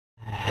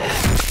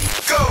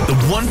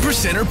One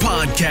Percenter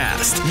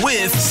Podcast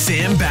with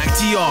Sam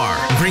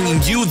Bakhtiar,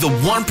 bringing you the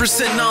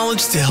 1%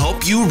 knowledge to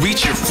help you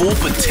reach your full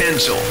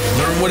potential.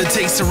 Learn what it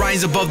takes to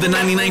rise above the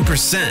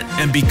 99%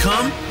 and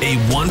become a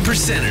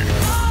 1%er.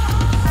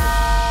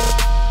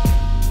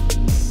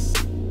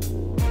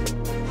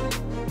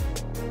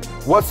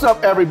 What's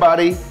up,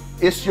 everybody?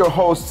 It's your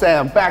host,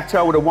 Sam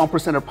Bakhtiar with the One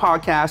Percenter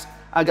Podcast.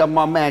 I got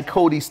my man,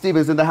 Cody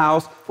Stevens in the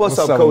house. What's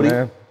up, Cody?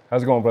 Man?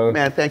 How's it going, brother?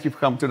 Man, thank you for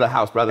coming to the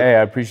house, brother. Hey,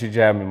 I appreciate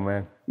you having me,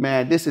 man.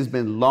 Man, this has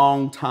been a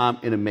long time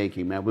in the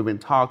making, man. We've been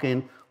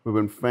talking, we've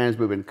been friends,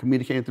 we've been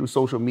communicating through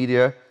social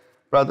media.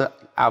 Brother,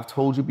 I've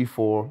told you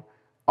before,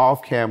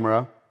 off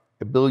camera,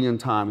 a billion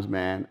times,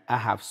 man, I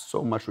have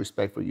so much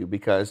respect for you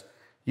because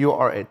you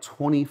are a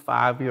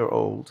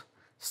 25-year-old,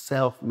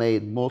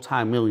 self-made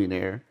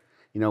multi-millionaire,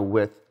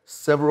 with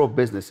several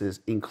businesses,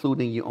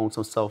 including you own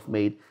some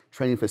self-made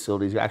training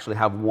facilities. You actually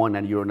have one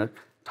and you're in the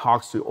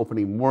talks to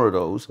opening more of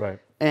those. Right.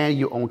 And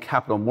you own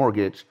Capital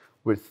Mortgage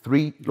with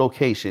 3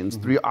 locations,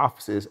 3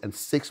 offices, and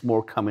 6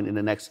 more coming in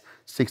the next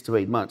 6 to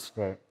 8 months.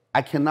 Right.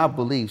 I cannot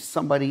believe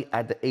somebody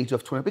at the age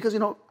of 20, because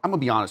I'm gonna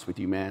be honest with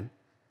you, man.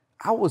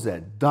 I was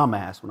a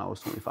dumbass when I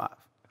was 25.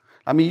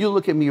 I mean, you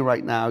look at me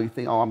right now, you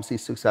think, oh, I'm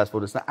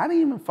successful. I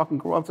didn't even fucking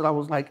grow up till I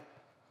was like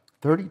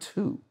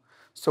 32.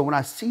 So when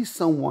I see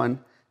someone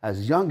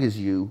as young as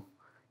you,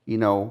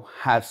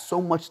 have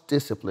so much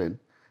discipline,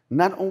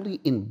 not only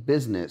in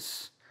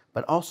business,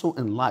 but also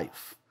in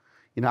life.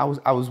 I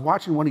was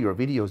watching one of your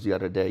videos the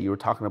other day. You were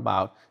talking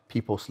about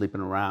people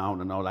sleeping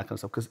around and all that kind of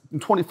stuff. Because in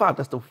 25,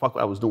 that's the fuck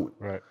I was doing.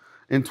 Right.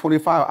 In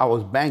 25, I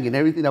was banging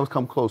everything that was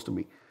come close to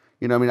me.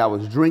 I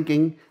was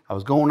drinking. I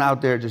was going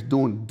out there just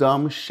doing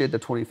dumb shit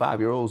that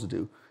 25-year-olds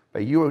do.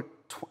 But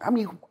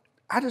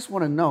I just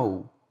want to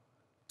know.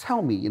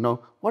 Tell me,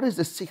 what is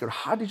the secret?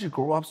 How did you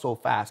grow up so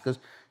fast? Because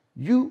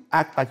you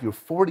act like you're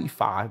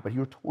 45, but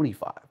you're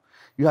 25.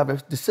 You have a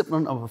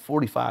discipline of a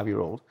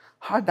 45-year-old.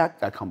 How did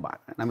that come by?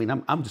 I mean,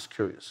 I'm just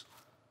curious.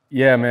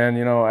 Yeah, man.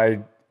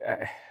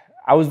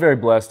 I was very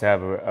blessed to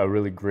have a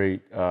really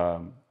great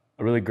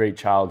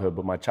childhood,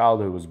 but my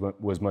childhood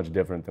was much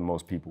different than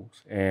most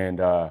people's. And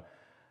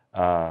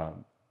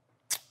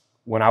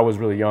when I was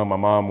really young, my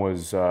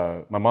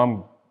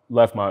mom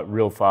left my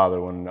real father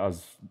when I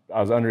was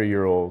under a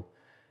year old.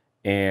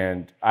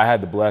 And I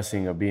had the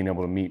blessing of being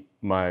able to meet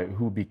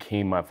who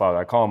became my father.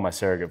 I call him my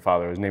surrogate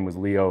father. His name was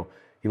Leo.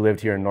 He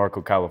lived here in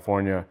Norco,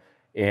 California.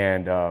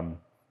 And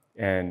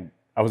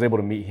I was able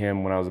to meet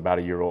him when I was about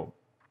a year old.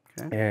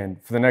 Okay.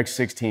 And for the next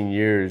 16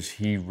 years,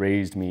 he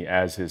raised me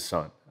as his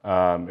son.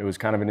 It was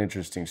kind of an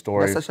interesting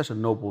story. That's such a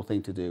noble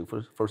thing to do,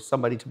 for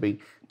somebody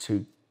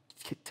to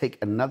take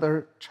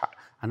another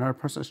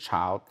person's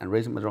child and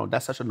raise them as their own.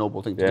 That's such a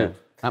noble thing to do.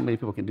 Not many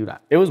people can do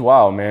that. It was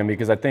wild, man,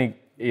 because I think,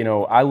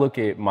 I look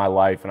at my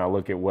life and I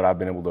look at what I've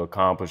been able to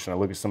accomplish and I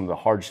look at some of the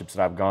hardships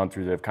that I've gone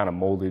through that have kind of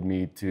molded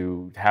me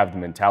to have the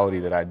mentality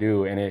that I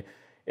do. And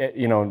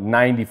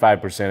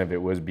 95% of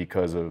it was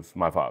because of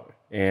my father.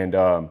 And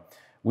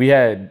we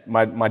had,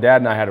 my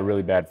dad and I had a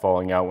really bad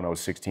falling out when I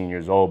was 16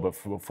 years old, but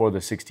for the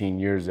 16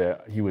 years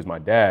that he was my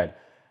dad,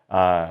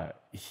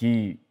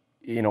 everything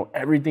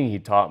he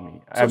taught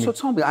me. So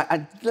tell me,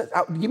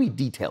 give me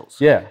details.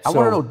 Yeah. I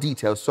want to know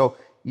details. So,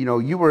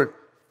 you were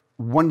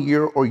 1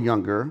 year or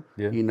younger.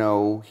 Yeah.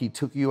 He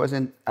took you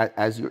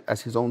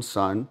as his own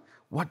son.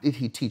 What did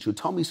he teach you?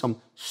 Tell me some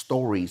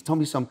stories. Tell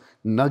me some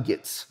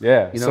nuggets.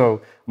 Yeah.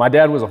 So my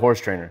dad was a horse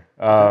trainer,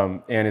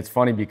 and it's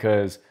funny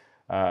because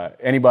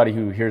anybody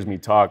who hears me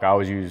talk, I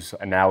always use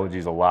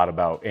analogies a lot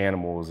about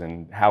animals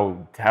and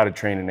how to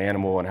train an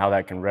animal and how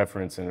that can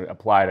reference and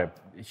apply to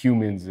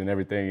humans and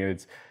everything. And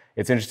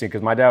it's interesting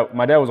because my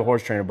dad was a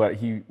horse trainer, but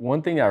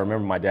one thing I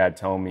remember my dad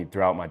telling me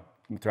throughout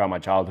my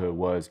childhood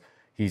was,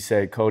 he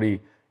said, Cody,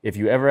 if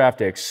you ever have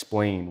to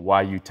explain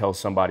why you tell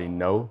somebody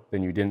no,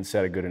 then you didn't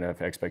set a good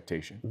enough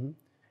expectation. Mm-hmm.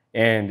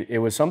 And it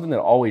was something that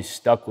always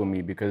stuck with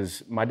me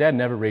because my dad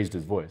never raised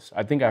his voice.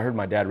 I think I heard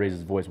my dad raise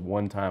his voice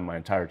one time my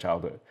entire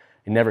childhood.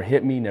 He never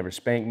hit me, never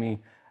spanked me.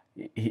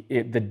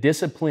 The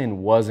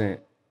discipline wasn't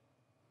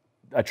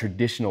a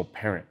traditional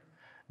parent.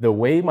 The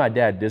way my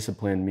dad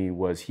disciplined me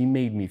was he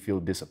made me feel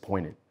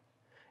disappointed.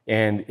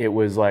 And it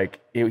was and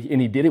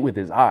he did it with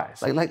his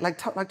eyes. Tell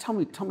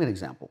me an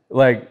example.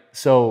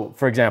 So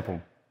for example,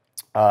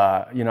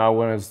 when I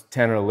was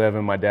 10 or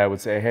 11, my dad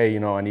would say, hey,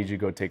 I need you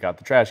to go take out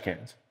the trash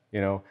cans,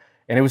 and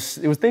it was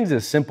things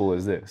as simple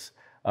as this.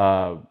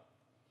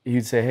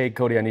 He'd say, hey,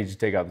 Cody, I need you to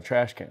take out the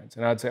trash cans.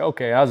 And I'd say,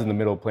 okay. I was in the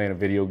middle of playing a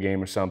video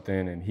game or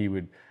something, and he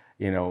would,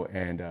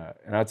 and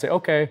I'd say,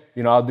 okay,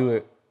 I'll do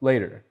it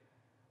later.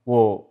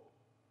 Well,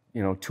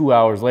 2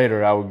 hours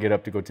later, I would get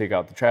up to go take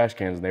out the trash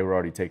cans, and they were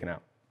already taken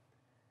out.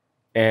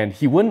 And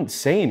he wouldn't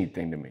say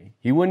anything to me.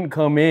 He wouldn't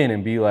come in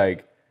and be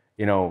like,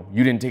 you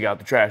didn't take out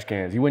the trash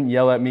cans. He wouldn't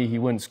yell at me. He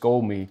wouldn't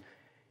scold me.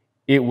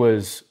 It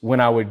was when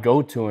I would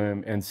go to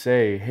him and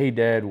say, hey,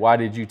 Dad, why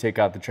did you take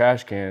out the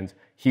trash cans?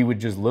 He would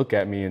just look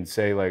at me and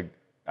say,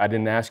 I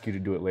didn't ask you to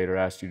do it later.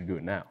 I asked you to do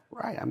it now.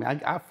 Right. I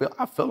mean, I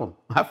feel him.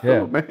 I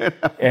feel him,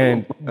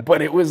 man.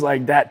 But it was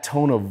like that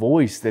tone of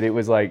voice that it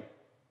was like,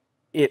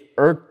 it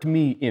irked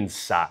me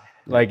inside.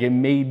 Like, it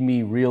made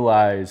me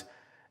realize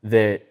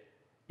that,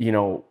 you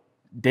know,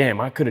 damn,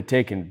 I could have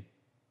taken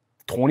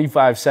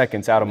 25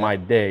 seconds out of my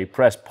day,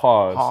 pressed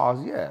pause,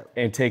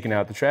 and taken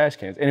out the trash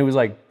cans. And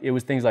it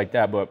was things like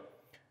that. But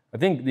I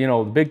think, you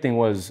know, the big thing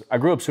was I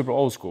grew up super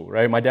old school,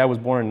 right? My dad was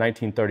born in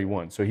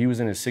 1931. So he was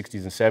in his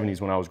 60s and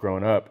 70s when I was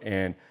growing up.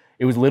 And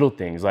it was little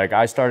things. Like,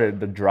 I started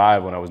to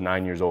drive when I was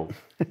 9 years old,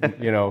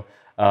 you know,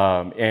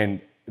 and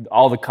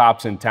all the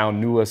cops in town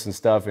knew us and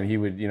stuff. And he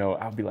would, you know,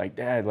 I'd be like,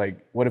 Dad,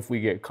 like, what if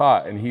we get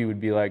caught? And he would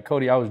be like,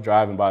 Cody, I was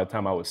driving by the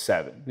time I was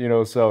 7, you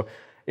know? So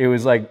it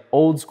was like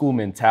old school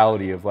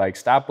mentality of like,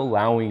 stop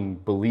allowing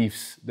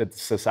beliefs that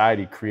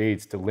society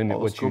creates to limit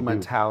what you do. Old school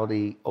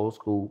mentality, old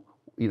school,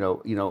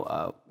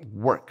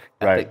 work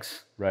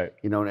ethics, right?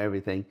 You know, and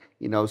everything.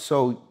 You know,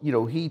 so you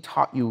know, he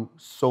taught you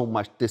so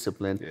much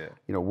discipline.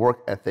 You know,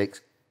 work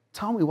ethics.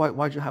 Tell me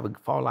why'd you have a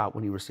fallout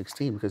when you were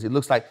 16? Because it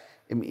looks like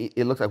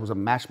it was a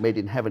match made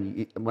in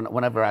heaven.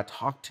 Whenever I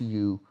talk to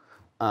you,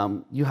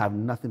 you have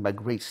nothing but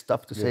great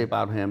stuff to say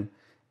about him.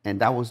 And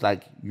that was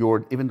like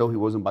even though he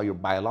wasn't by your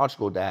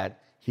biological dad,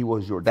 he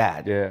was your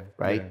dad,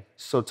 right? Yeah.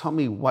 So tell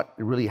me what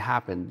really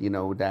happened, you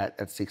know, that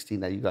at 16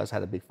 that you guys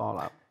had a big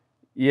fallout.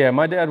 Yeah,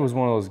 my dad was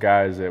one of those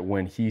guys that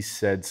when he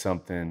said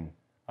something,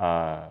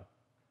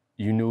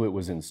 you knew it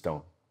was in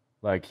stone.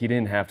 Like, he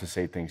didn't have to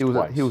say things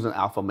twice. He was an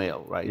alpha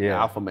male, right? Yeah.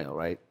 An alpha male,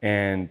 right?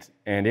 And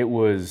it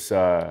was,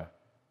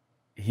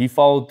 he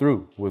followed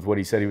through with what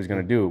he said he was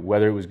going to do,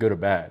 whether it was good or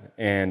bad.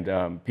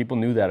 And people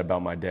knew that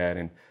about my dad.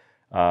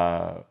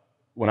 And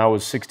when I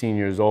was 16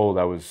 years old,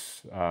 I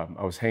was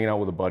hanging out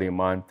with a buddy of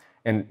mine.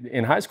 And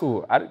in high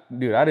school, I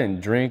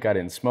didn't drink, I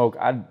didn't smoke.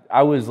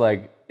 I was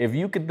like, if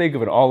you could think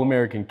of an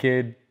all-American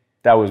kid,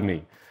 that was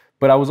me.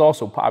 But I was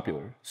also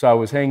popular. So I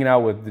was hanging out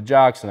with the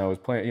jocks and I was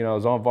playing, you know, I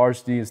was on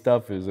varsity and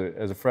stuff as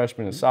a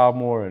freshman and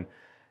sophomore.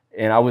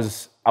 And I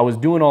was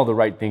doing all the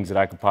right things that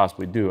I could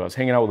possibly do. I was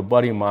hanging out with a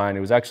buddy of mine.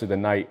 It was actually the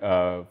night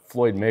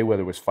Floyd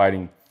Mayweather was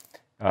fighting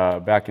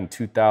back in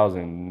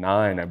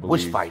 2009, I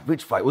believe.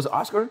 Which fight? Was it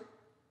Oscar?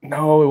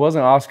 No, it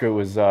wasn't Oscar. It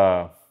was,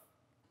 I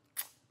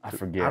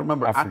forget. I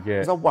remember. I forget.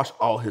 Because I watched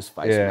all his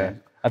fights,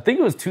 man. I think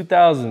it was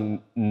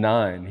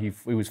 2009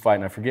 he was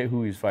fighting. I forget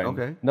who he was fighting.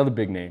 Okay. Another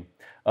big name.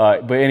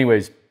 But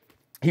anyways,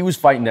 he was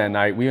fighting that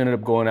night. We ended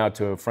up going out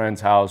to a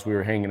friend's house. We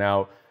were hanging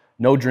out.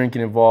 No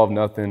drinking involved,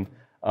 nothing.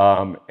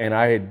 And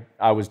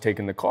I was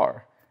taking the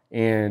car.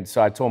 And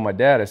so I told my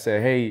dad, I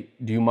said, hey,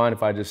 do you mind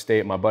if I just stay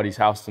at my buddy's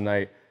house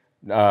tonight?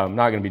 I'm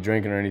not going to be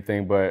drinking or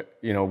anything, but,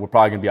 you know, we're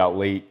probably going to be out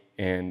late.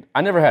 And I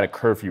never had a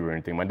curfew or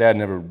anything. My dad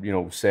never, you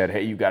know, said,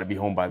 hey, you got to be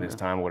home by this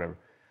time or whatever.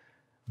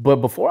 But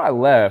before I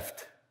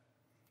left,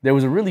 there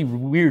was a really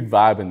weird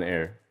vibe in the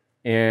air.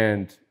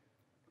 And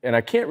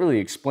I can't really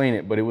explain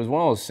it, but it was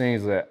one of those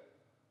things that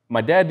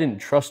my dad didn't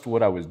trust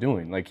what I was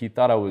doing. Like, he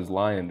thought I was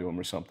lying to him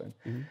or something.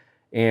 Mm-hmm.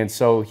 And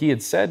so he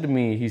had said to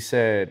me, he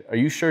said, are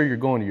you sure you're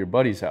going to your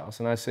buddy's house?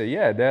 And I said,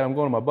 yeah, Dad, I'm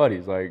going to my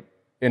buddy's. Like,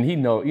 and he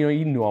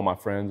knew all my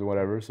friends or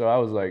whatever. So I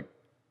was like,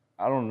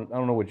 I don't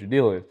know what your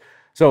deal is.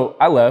 So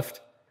I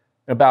left.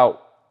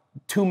 About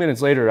 2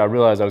 minutes later, I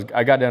realized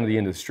I got down to the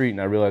end of the street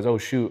and I realized, oh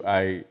shoot,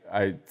 I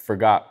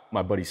forgot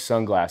my buddy's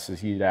sunglasses.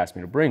 He had asked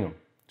me to bring them.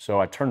 So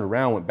I turned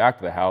around, went back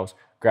to the house,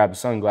 grabbed the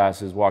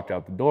sunglasses, walked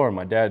out the door, and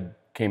my dad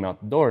came out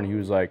the door and he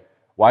was like,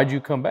 why'd you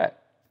come back?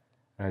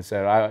 And I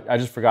said, I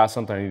just forgot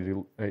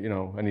something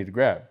I need to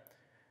grab.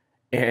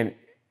 And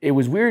it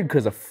was weird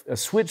because a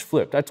switch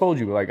flipped. I told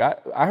you, like,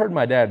 I heard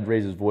my dad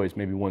raise his voice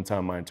maybe one time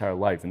in my entire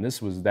life, and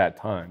this was that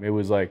time. It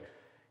was like,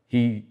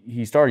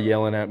 he started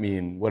yelling at me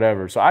and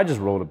whatever. So I just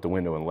rolled up the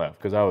window and left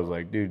because I was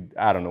like, dude,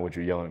 I don't know what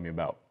you're yelling at me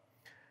about.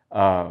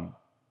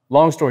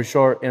 Long story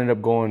short, ended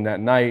up going that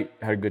night,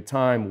 had a good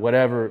time,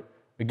 whatever.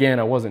 Again,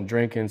 I wasn't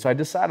drinking, so I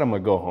decided I'm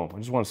gonna go home. I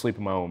just want to sleep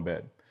in my own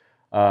bed.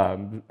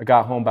 I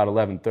got home about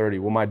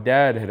 11:30. Well, my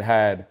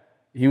dad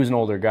he was an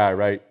older guy,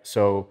 right?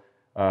 So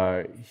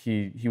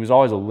he was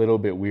always a little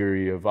bit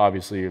weary of,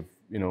 obviously,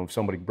 if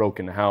somebody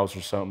broke in the house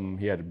or something,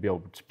 he had to be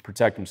able to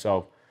protect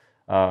himself.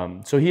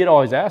 So he had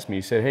always asked me,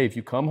 he said, hey, if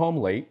you come home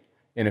late,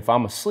 and if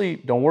I'm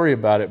asleep, don't worry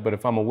about it, but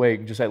if I'm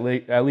awake, just at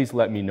least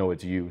let me know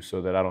it's you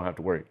so that I don't have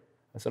to worry.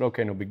 I said,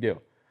 okay, no big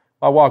deal.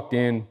 I walked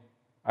in,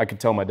 I could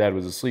tell my dad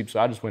was asleep, so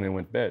I just went in and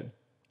went to bed.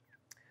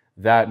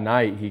 That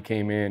night, he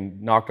came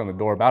in, knocked on the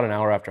door about an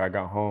hour after I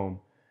got home,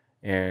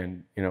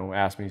 and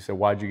asked me, he said,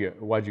 why'd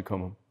you come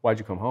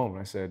home? And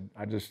I said,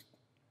 I just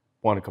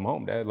want to come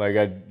home, Dad.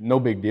 Like, no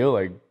big deal,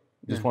 like,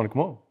 just want to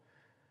come home.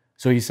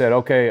 So he said,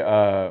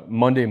 okay,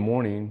 Monday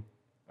morning,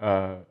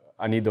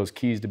 I need those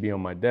keys to be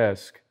on my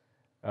desk.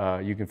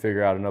 You can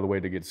figure out another way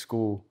to get to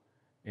school,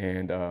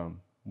 and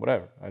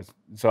whatever.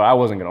 So I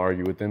wasn't gonna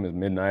argue with him. It was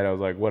midnight. I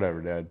was like,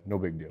 whatever, Dad, no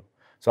big deal.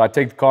 So I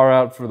take the car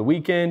out for the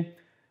weekend.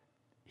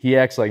 He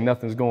acts like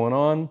nothing's going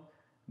on.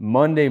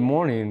 Monday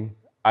morning,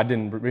 I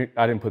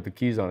didn't put the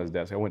keys on his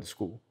desk. I went to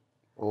school.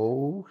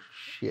 Oh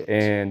shit!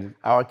 And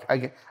I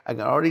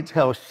can already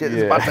tell shit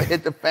is about to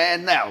hit the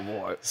fan now,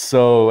 boy.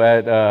 So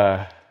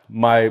at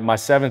my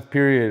seventh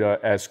period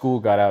at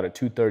school got out at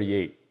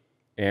 2:38,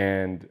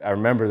 And I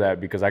remember that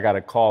because I got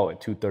a call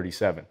at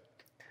 2:37.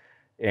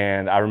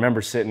 And I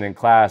remember sitting in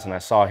class and I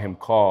saw him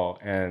call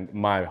and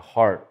my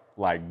heart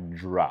like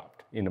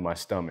dropped into my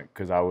stomach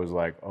because I was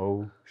like,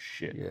 oh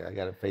shit. Yeah, I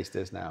gotta face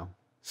this now.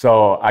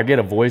 So I get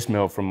a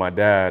voicemail from my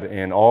dad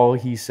and all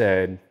he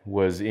said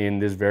was in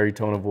this very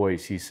tone of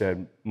voice, he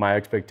said, my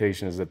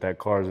expectation is that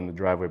car is in the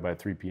driveway by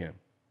 3 p.m.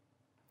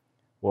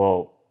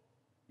 Well,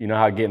 you know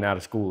how getting out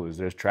of school is,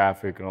 there's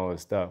traffic and all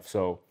this stuff.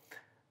 So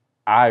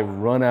I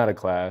run out of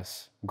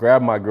class,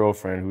 grab my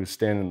girlfriend who was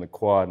standing in the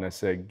quad and I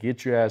said,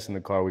 get your ass in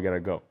the car, we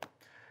gotta go.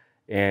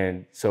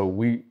 And so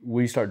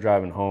we start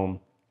driving home.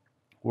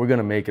 We're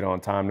gonna make it on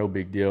time, no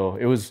big deal.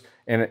 It was,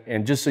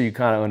 and just so you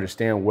kind of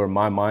understand where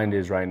my mind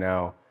is right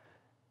now,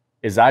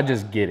 is I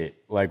just get it.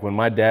 Like when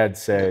my dad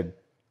said,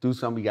 do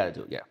something, you gotta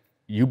do it, yeah.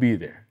 You be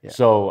there. Yeah.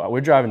 So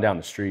we're driving down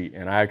the street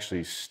and I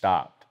actually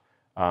stopped.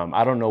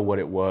 I don't know what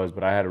it was,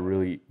 but I had a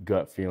really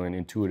gut feeling,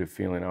 intuitive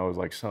feeling. I was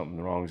like,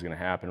 something wrong is gonna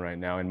happen right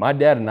now. And my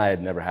dad and I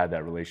had never had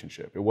that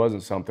relationship. It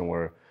wasn't something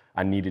where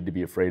I needed to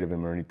be afraid of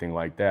him or anything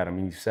like that. I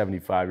mean, he's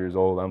 75 years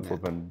old. I'm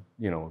flipping,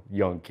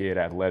 young kid,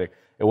 athletic.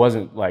 It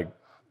wasn't like,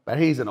 but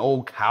he's an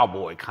old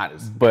cowboy kind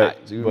of guy.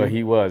 You know? But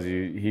he was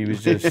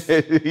just,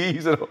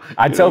 he's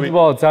I tell people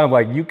all the time,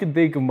 like, you can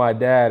think of my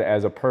dad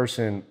as a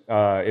person,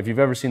 if you've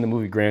ever seen the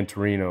movie Gran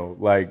Torino,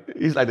 like.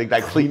 He's like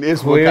that Clint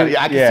Eastwood kind of,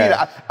 I can see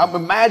that. I'm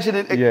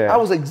imagining, that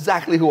was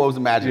exactly who I was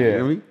imagining, you know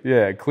what I mean?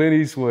 Yeah, Clint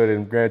Eastwood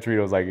and Gran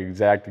Torino is like an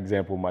exact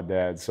example of my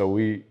dad. So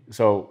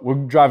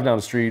we're driving down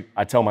the street,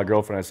 I tell my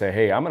girlfriend, I say,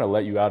 hey, I'm gonna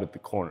let you out at the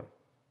corner.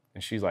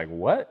 And she's like,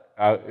 what?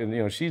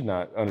 She's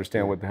not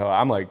understanding what the hell.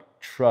 I'm like,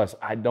 trust,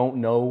 I don't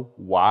know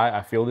why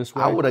I feel this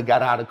way. I would have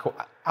got out of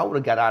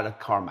the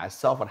car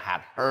myself and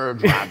had her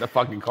drive the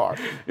fucking car.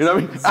 You know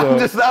what I mean?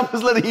 So, I'm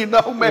just letting you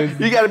know, man.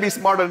 You got to be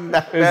smarter than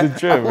that. It's a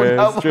trip, man.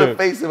 I would have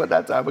faced him at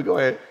that time. But go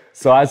ahead.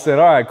 So I said,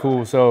 all right,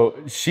 cool. So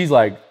she's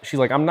like,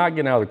 I'm not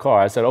getting out of the car.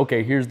 I said,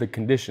 okay, here's the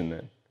condition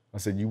then. I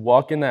said, you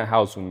walk in that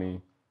house with me.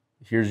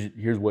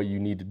 Here's what you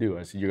need to do.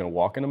 I said, you're gonna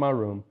walk into my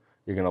room.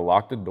 You're gonna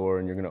lock the door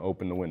and you're gonna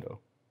open the window.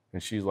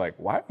 And she's like,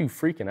 why are you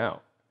freaking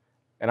out?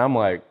 And I'm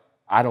like,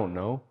 I don't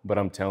know, but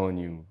I'm telling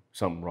you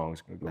something wrong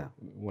is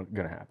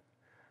gonna happen.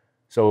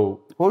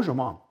 So what was your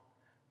mom?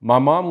 My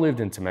mom lived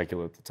in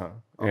Temecula at the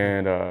time. Okay.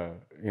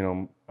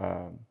 And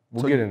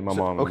we'll get into my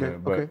mom in a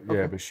minute, but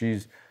yeah, but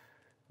she's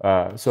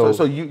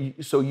so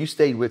you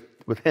stayed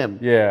with him.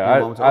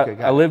 Yeah,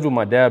 I lived with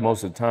my dad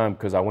most of the time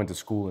because I went to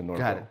school in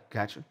Northville.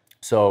 Gotcha.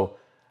 So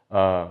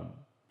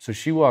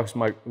she walks,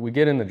 we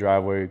get in the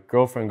driveway,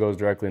 girlfriend goes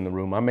directly in the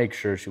room. I make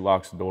sure she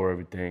locks the door,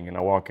 everything, and I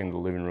walk into the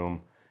living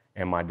room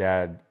and my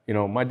dad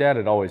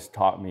had always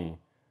taught me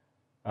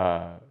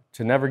to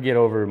never get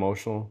over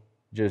emotional,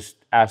 just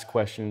ask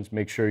questions,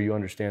 make sure you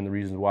understand the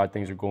reasons why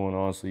things are going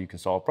on so you can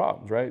solve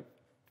problems, right?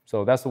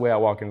 So that's the way I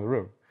walk into the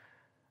room.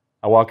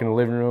 I walk in the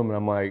living room and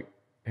I'm like,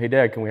 hey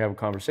Dad, can we have a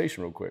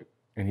conversation real quick?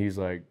 And he's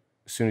like,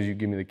 as soon as you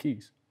give me the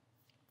keys.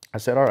 I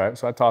said, all right.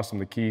 So I tossed him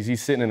the keys.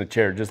 He's sitting in a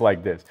chair just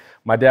like this.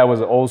 My dad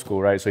was old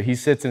school, right? So he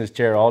sits in his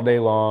chair all day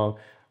long,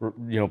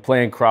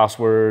 playing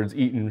crosswords,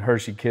 eating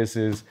Hershey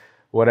Kisses,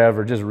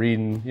 whatever, just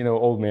reading,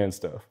 old man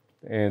stuff.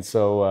 And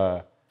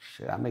so...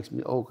 shit, that makes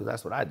me old because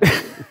that's what I do.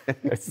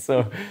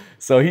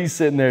 so he's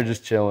sitting there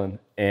just chilling.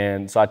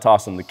 And so I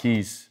toss him the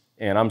keys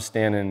and I'm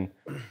standing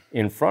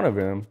in front of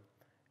him.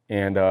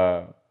 And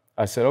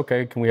I said,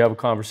 okay, can we have a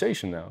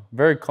conversation now?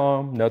 Very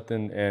calm,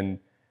 nothing. And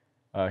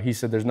he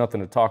said, there's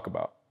nothing to talk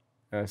about.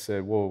 And I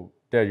said, well,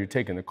 Dad, you're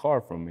taking the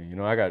car from me.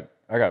 I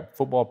got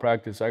football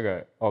practice. I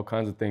got all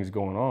kinds of things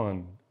going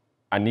on.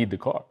 I need the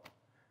car.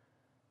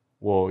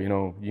 Well,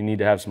 you need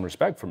to have some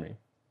respect for me.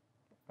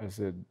 I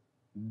said,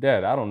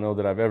 Dad, I don't know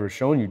that I've ever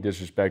shown you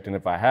disrespect. And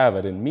if I have,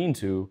 I didn't mean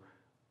to.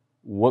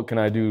 What can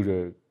I do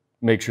to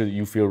make sure that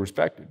you feel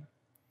respected?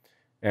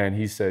 And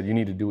he said, you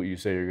need to do what you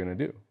say you're going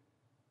to do.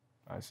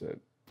 I said,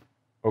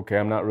 okay,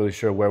 I'm not really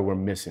sure where we're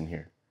missing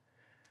here.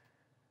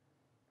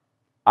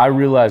 I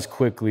realized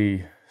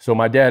quickly, so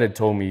my dad had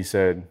told me, he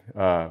said,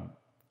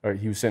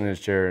 he was sitting in his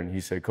chair and he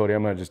said, Cody,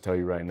 I'm going to just tell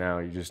you right now,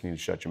 you just need to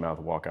shut your mouth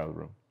and walk out of the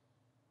room.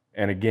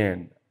 And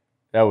again,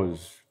 that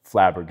was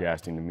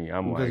flabbergasting to me.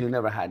 Because you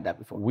never had that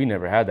before. We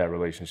never had that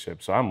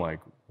relationship. So I'm like,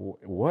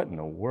 what in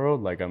the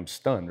world? Like, I'm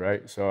stunned,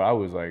 right? So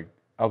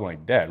I'm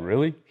like, Dad,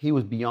 really? He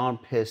was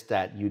beyond pissed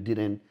that you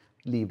didn't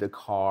leave the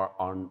car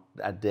on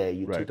that day.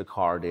 You took the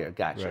car there.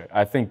 Gotcha. Right.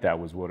 I think that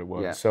was what it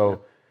was. Yeah. So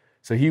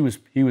he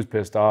was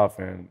pissed off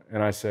and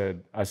I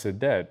said,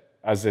 Dad,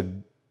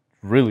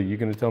 really, you're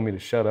gonna tell me to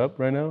shut up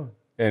right now?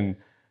 And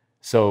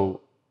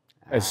so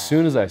as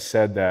soon as I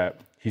said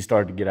that, he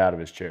started to get out of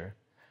his chair.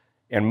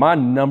 And my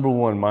number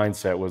one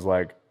mindset was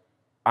like,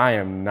 I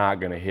am not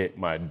gonna hit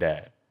my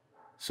dad.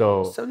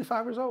 So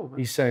 75 years old. Man.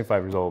 He's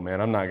 75 years old, man.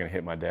 I'm not gonna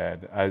hit my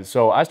dad.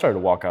 So I started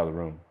to walk out of the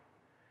room.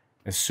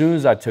 As soon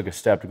as I took a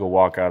step to go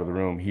walk out of the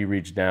room, he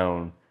reached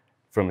down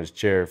from his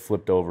chair,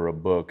 flipped over a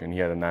book, and he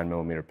had a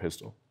 9mm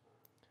pistol.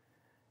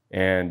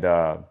 And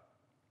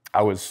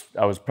I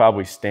was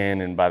probably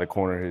standing by the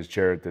corner of his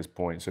chair at this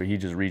point. So he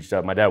just reached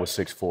up. My dad was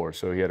 6'4",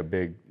 so he had a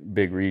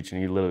big reach,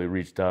 and he literally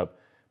reached up,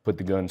 put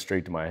the gun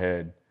straight to my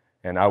head.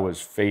 And I was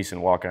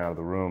facing walking out of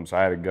the room, so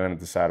I had a gun at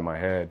the side of my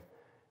head.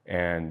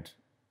 And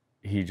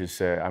he just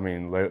said, I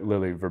mean,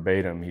 literally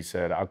verbatim, he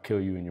said, "I'll kill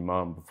you and your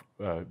mom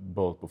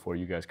both before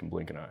you guys can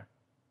blink an eye."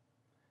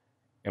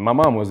 And my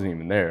mom wasn't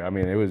even there. I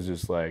mean, it was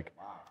just like,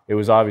 it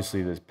was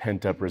obviously this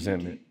pent-up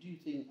resentment. Do you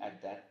think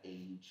at that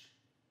age,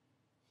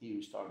 he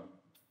was starting to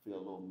feel a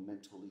little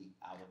mentally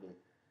out of it?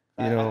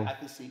 I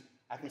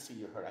can see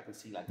your hurt. I can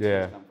see like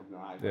tears come from your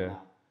eyes right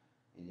now.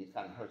 And it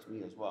kind of hurts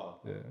me as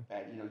well. Yeah.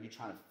 That, you're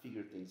trying to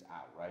figure things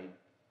out, right?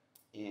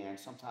 And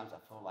sometimes I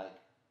feel like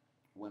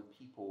when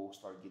people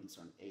start getting a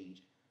certain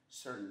age,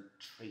 certain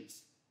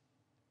traits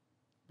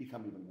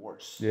become even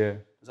worse. Yeah.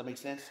 Does that make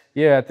sense?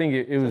 Yeah, I think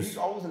it was. He's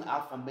always an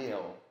alpha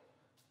male.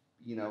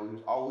 He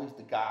was always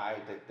the guy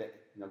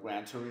that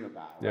Gran Torino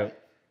guy, right?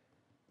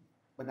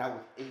 But now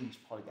with age,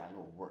 probably got a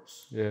little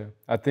worse. Yeah,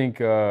 I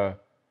think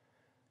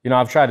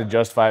I've tried to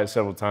justify it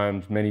several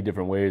times, many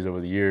different ways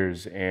over the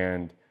years,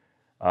 and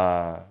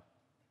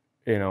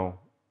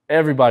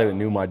everybody that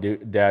knew my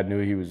dad knew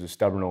he was a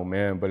stubborn old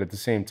man. But at the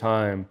same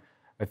time,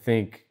 I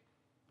think,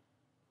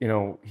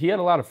 he had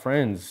a lot of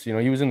friends. He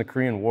was in the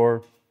Korean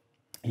War.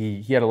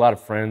 He had a lot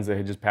of friends that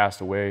had just passed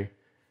away.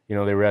 They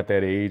were at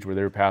that age where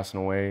they were passing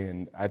away.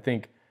 And I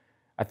think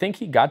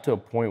he got to a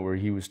point where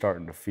he was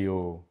starting to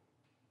feel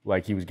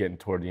like he was getting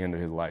toward the end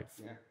of his life.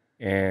 Yeah.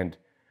 And,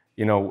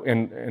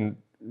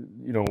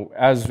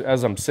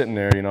 as I'm sitting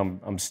there,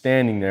 I'm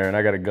standing there and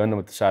I got a gun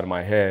at the side of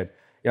my head.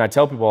 I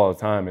tell people all the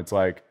time, it's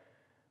like,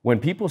 when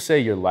people say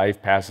your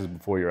life passes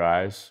before your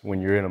eyes,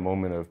 when you're in a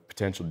moment of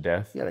potential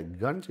death, you got a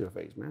gun to your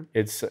face, man.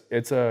 It's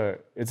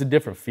a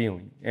different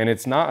feeling, and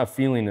it's not a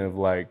feeling of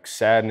like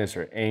sadness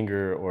or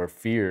anger or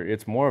fear.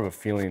 It's more of a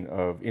feeling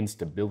of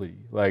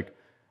instability. Like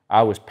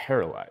I was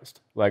paralyzed,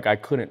 like I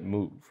couldn't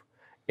move,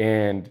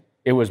 and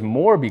it was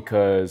more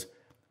because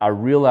I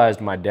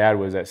realized my dad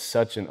was at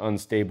such an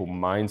unstable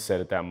mindset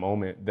at that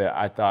moment that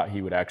I thought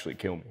he would actually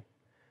kill me,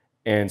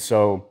 and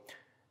so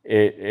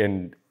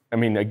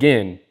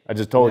again, I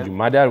just told you,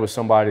 my dad was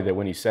somebody that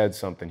when he said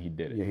something, he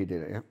did it. Yeah, he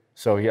did it, yeah.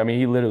 So,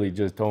 he literally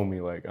just told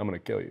me, like, "I'm going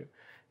to kill you."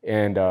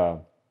 And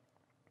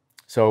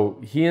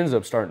so he ends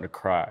up starting to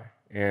cry.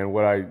 And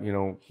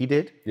He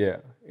did? Yeah.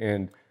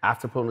 And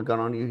after pulling the gun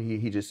on you,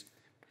 he just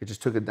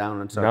took it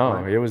down and started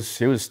crying? No, it was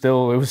still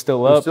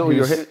up.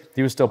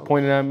 He was still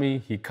pointing at me.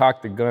 He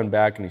cocked the gun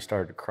back and he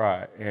started to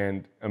cry.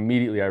 And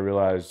immediately I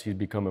realized he's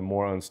becoming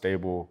more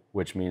unstable,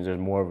 which means there's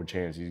more of a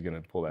chance he's going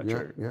to pull that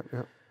trigger.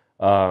 Yeah.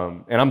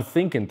 And I'm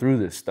thinking through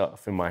this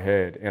stuff in my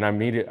head, and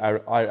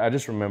I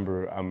just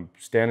remember I'm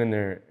standing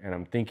there and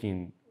I'm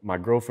thinking, my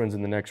girlfriend's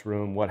in the next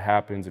room. What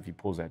happens if he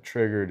pulls that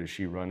trigger? Does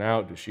she run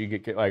out? Does she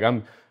get like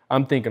I'm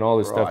thinking all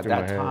this stuff through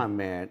my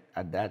head.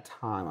 At that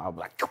time, I was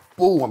like,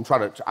 boom! I'm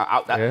trying to,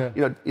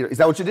 is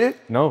that what you did?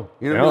 No,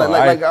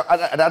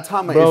 at that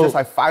time, it's just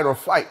like fight or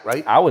flight,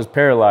 right? I was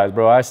paralyzed,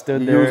 bro. I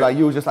stood there.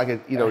 You was just like a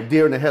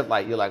deer in the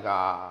headlight. You're like,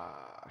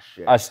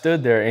 shit. I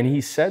stood there, and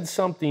he said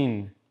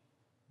something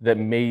that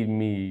made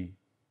me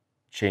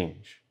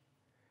change.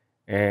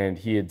 And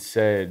he had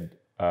said,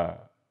 "I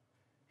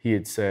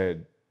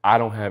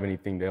don't have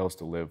anything else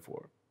to live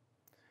for."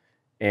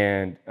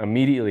 And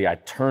immediately I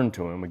turned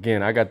to him.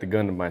 Again, I got the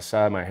gun to my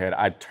side of my head.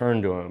 I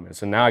turned to him. And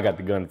so now I got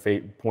the gun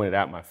pointed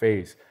at my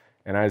face.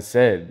 And I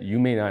said, "You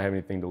may not have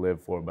anything to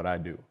live for, but I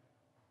do."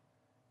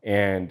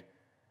 And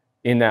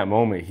in that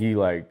moment, he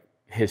like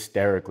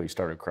hysterically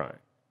started crying.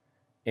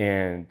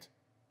 And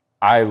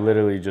I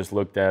literally just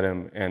looked at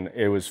him, and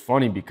it was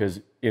funny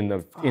because in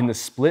the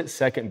split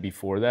second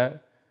before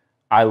that,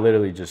 I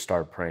literally just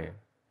started praying.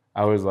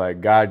 I was like,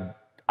 "God,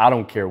 I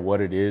don't care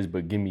what it is,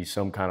 but give me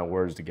some kind of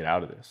words to get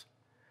out of this."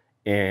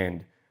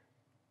 And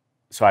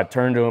so I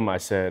turned to him. I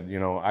said,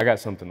 "I got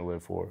something to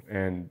live for."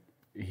 And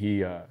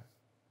he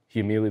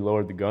immediately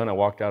lowered the gun. I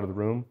walked out of the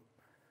room.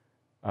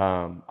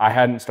 I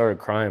hadn't started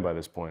crying by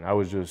this point. I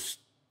was just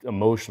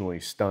emotionally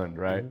stunned,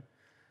 right? Mm-hmm.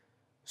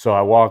 So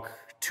I walk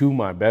to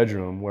my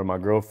bedroom where my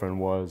girlfriend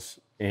was,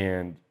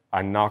 and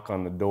I knock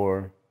on the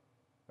door.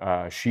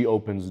 She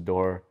opens the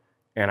door,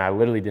 and I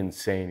literally didn't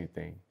say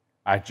anything.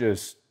 I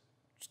just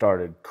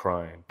started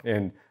crying,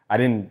 and I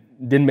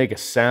didn't make a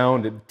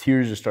sound.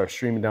 Tears just started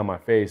streaming down my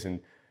face, and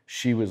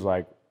she was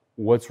like,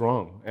 "What's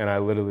wrong?" And I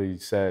literally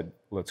said,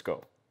 "Let's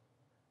go."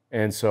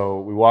 And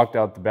so we walked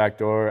out the back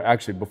door.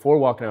 Actually, before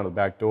walking out the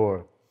back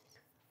door,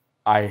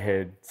 I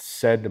had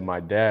said to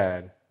my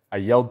dad, I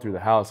yelled through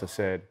the house, I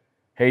said,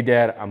 "Hey,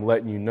 Dad, I'm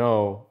letting you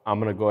know I'm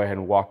going to go ahead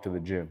and walk to the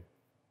gym."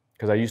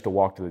 Because I used to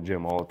walk to the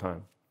gym all the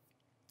time.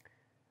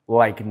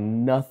 Like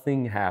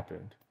nothing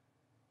happened.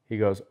 He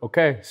goes,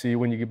 "Okay, see you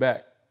when you get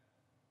back."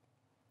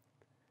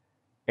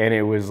 And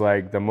it was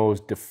like the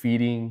most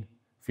defeating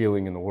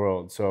feeling in the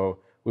world. So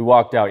we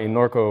walked out. In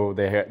Norco,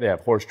 they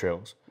have horse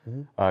trails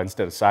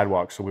instead of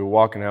sidewalks. So we were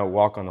walking out,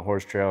 walk on the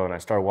horse trail, and I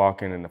started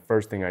walking, and the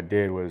first thing I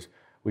did was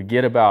we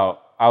get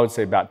about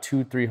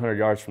 200-300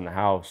 yards from the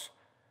house,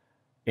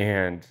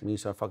 And you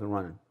start fucking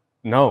running.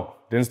 No,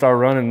 didn't start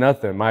running,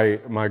 nothing.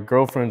 My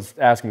girlfriend's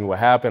asking me what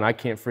happened. I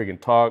can't freaking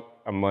talk.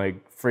 I'm like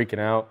freaking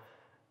out.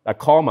 I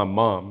call my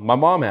mom. My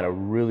mom had a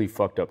really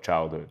fucked up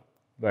childhood.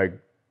 Like,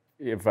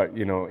 if I,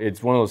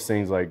 it's one of those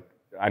things like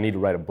I need to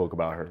write a book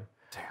about her.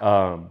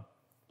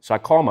 So I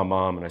called my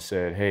mom and I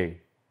said,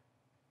 hey,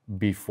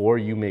 before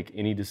you make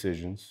any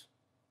decisions,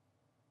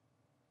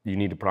 you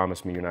need to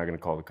promise me you're not going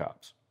to call the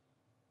cops.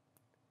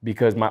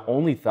 Because my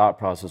only thought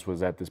process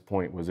was at this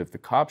point was if the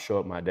cops show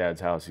up at my dad's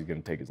house, he's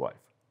going to take his life.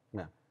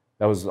 Yeah.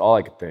 That was all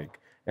I could think.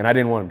 And I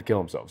didn't want him to kill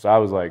himself. So I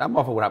was like, that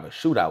motherfucker would have a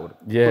shootout with him.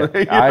 Yeah.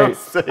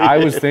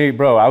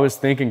 I was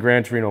thinking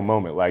Gran Torino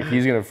moment. Like,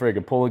 he's going to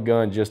freaking pull a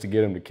gun just to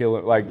get him to kill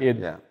him. Like,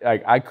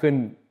 I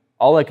couldn't,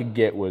 all I could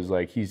get was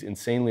like, he's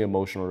insanely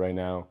emotional right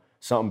now.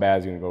 Something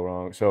bad's going to go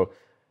wrong. So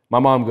my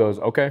mom goes,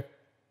 okay,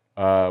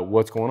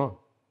 what's going on?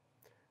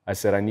 I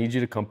said, I need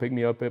you to come pick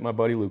me up at my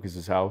buddy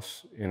Lucas's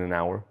house in an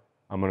hour.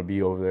 I'm going to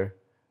be over there.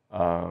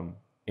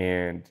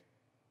 And,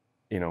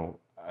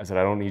 I said,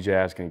 I don't need you to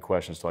ask any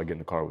questions till I get in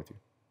the car with you.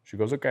 She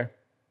goes, okay.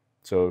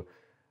 So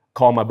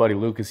call my buddy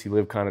Lucas. He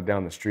lived kind of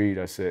down the street.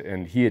 I said,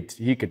 and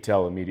he could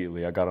tell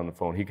immediately. I got on the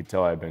phone. He could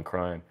tell I had been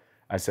crying.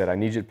 I said, I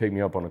need you to pick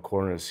me up on the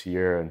corner of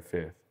Sierra and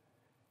 5th.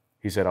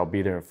 He said, I'll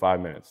be there in 5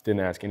 minutes.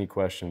 Didn't ask any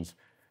questions.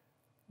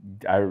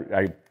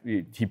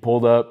 He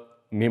pulled up.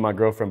 Me and my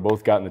girlfriend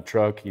both got in the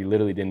truck. He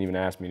literally didn't even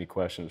ask me any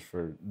questions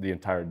for the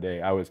entire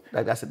day.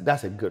 That's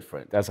a good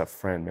friend. That's a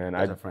friend, man.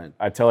 That's a friend.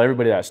 I tell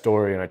everybody that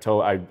story, and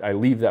I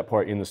leave that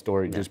part in the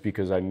story just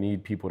because I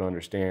need people to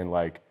understand,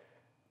 like,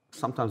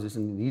 sometimes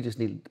you just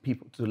need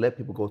people to let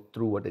people go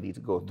through what they need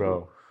to go through.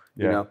 Bro,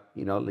 yeah.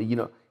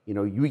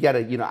 You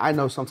gotta, I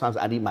know sometimes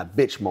I need my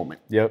bitch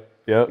moment. Yep.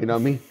 You know what I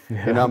mean?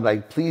 Yeah. I'm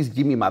like, please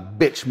give me my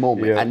bitch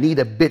moment. Yeah. I need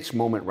a bitch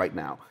moment right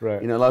now.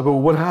 Right. Like, well,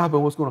 what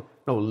happened? What's going on?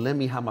 No, let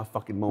me have my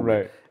fucking moment.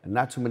 Right. And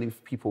not too many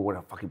people with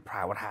a fucking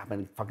pride. What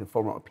happened? Fucking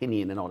form of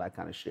opinion and all that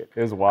kind of shit.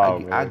 It was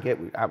wild, man.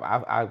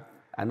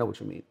 I know what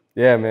you mean.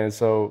 Yeah, man.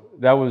 So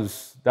that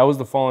was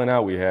the falling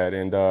out we had,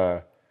 and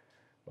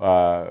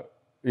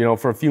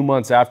for a few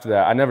months after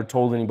that, I never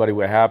told anybody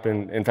what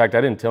happened. In fact,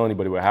 I didn't tell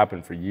anybody what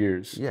happened for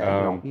years.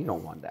 Yeah, you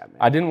don't want that, man.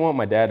 I didn't want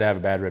my dad to have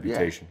a bad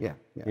reputation. Yeah.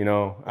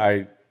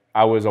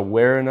 I was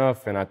aware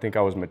enough, and I think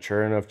I was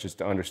mature enough just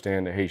to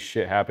understand that, hey,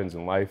 shit happens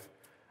in life.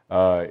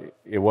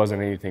 It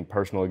wasn't anything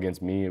personal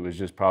against me. It was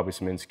just probably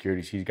some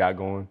insecurities he's got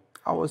going.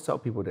 I always tell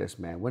people this,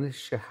 man. When this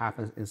shit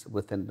happens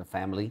within the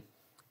family,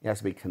 it has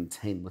to be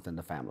contained within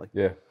the family.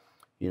 Yeah.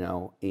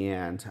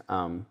 And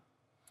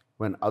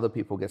when other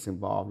people gets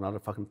involved and other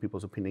fucking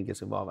people's opinion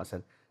gets involved, I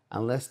said,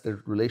 unless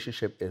the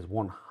relationship is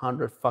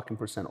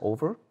 100%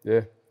 over,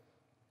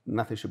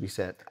 nothing should be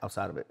said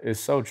outside of it. It's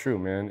so true,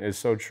 man. It's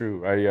so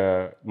true.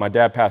 My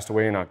dad passed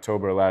away in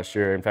October last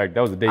year. In fact,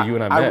 that was the day you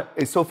and I met.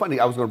 It's so funny.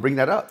 I was going to bring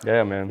that up.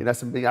 Yeah, man. That's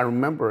something I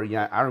remember.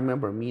 Yeah, I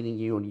remember meeting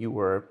you, and you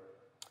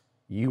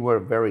were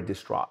very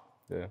distraught.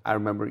 Yeah. I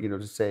remember,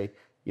 to say,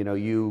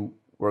 you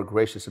were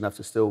gracious enough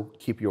to still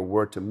keep your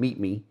word to meet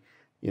me.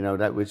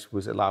 That which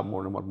was a lot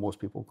more than what most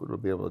people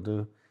could be able to do.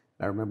 And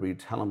I remember you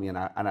telling me, and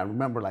I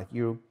remember like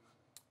you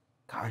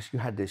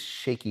had this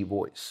shaky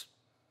voice.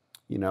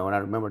 And I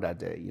remember that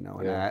day,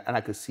 and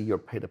I could see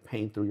the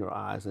pain through your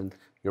eyes and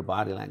your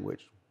body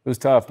language. It was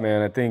tough,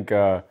 man. I think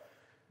it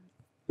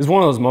was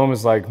one of those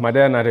moments like my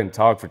dad and I didn't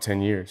talk for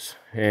 10 years.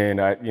 And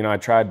I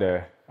tried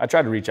to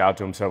reach out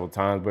to him several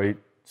times, but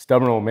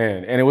stubborn old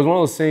man. And it was one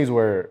of those things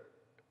where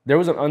there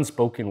was an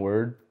unspoken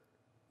word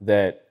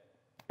that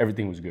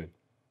everything was good.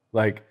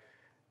 Like,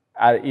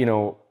 I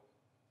don't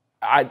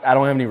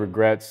have any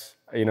regrets.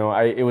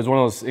 It was one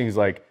of those things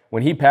like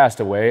when he passed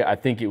away, I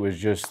think it was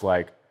just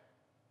like,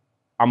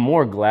 I'm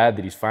more glad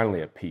that he's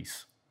finally at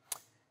peace.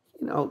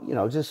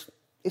 Just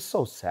it's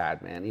so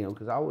sad, man.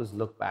 Because I always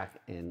look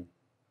back and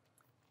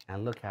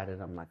look at it.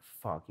 I'm like,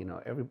 fuck. A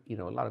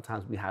lot of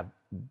times we have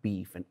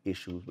beef and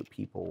issues with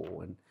people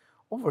and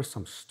over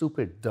some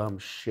stupid dumb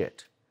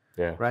shit.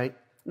 Yeah. Right.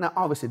 Now,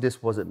 obviously,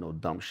 this wasn't no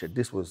dumb shit.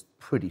 This was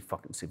pretty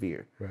fucking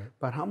severe. Right.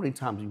 But how many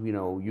times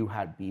you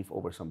had beef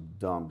over some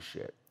dumb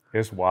shit?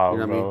 It's wild,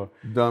 bro.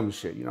 I mean? Dumb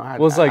shit.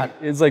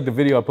 It's like the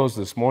video I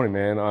posted this morning,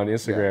 man, on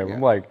Instagram. Yeah.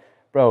 I'm like,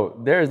 bro,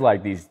 there's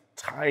like these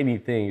tiny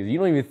things. You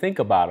don't even think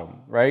about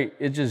them, right?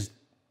 It's just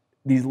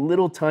these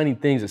little tiny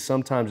things that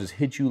sometimes just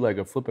hit you like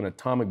a flipping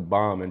atomic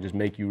bomb and just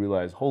make you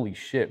realize, holy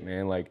shit,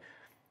 man, like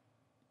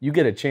you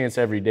get a chance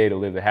every day to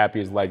live the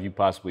happiest life you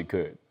possibly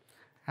could.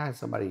 I had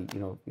somebody,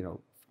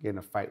 get in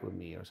a fight with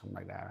me or something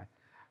like that.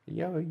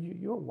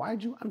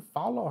 Why'd you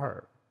unfollow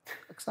her?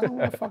 Because I don't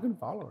want to fucking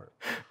follow her.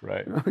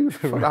 Right.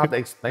 I have to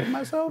explain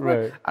myself.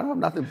 Right. I don't have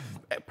nothing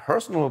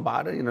personal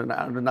about it. I don't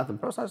have nothing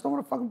personal. I just don't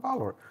want to fucking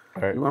follow her.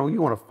 Right.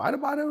 You want to fight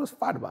about it? Let's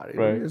fight about it.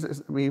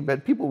 Right.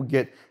 But people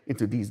get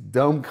into these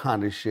dumb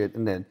kind of shit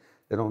and then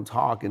they don't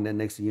talk. And then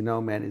next thing you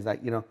know, man, it's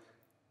like,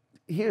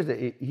 here's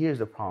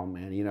the problem,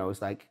 man.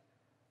 It's like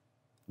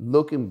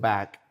looking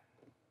back,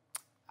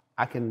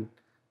 I can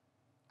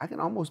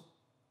almost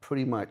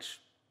pretty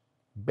much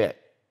bet,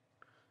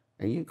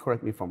 and you can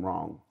correct me if I'm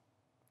wrong,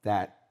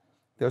 that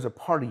there's a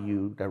part of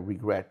you that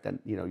regret that,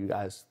 you know, you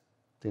guys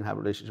didn't have a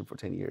relationship for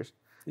 10 years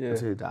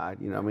until you died,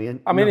 you know what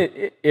I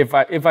mean?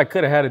 If I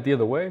could have had it the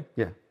other way,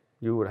 Yeah,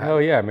 you would have.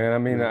 hell yeah, man. I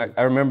mean,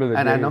 I remember the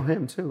and day. I know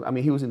him too. I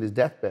mean, he was in his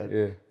deathbed.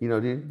 Yeah. You know,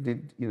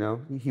 you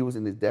know, he was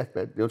in his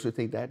deathbed. Don't you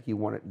think that he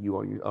wanted you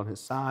on his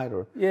side,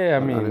 or Yeah, I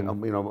mean,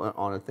 you know,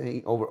 on a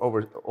thing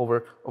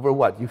over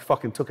what? You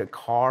fucking took a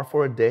car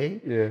for a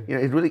day. Yeah. You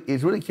know,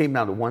 it really came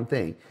down to one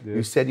thing. Yeah.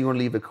 You said you were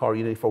gonna leave the car,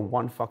 you know, for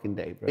one fucking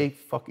day. Right. Big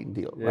fucking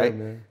deal, right?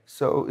 Man.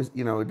 So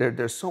you know,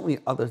 there's so many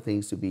other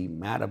things to be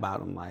mad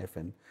about in life,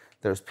 and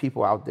there's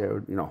people out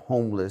there, you know,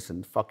 homeless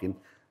and fucking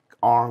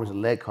arms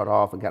and leg cut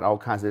off and got all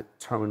kinds of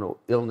terminal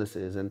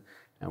illnesses, and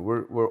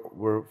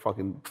we're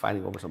fucking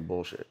fighting over some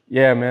bullshit.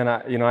 Yeah, man.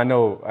 I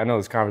know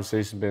this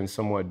conversation's been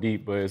somewhat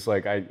deep, but it's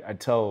like I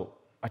tell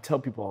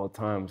people all the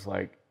time, it's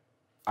like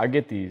I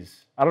get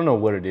these, I don't know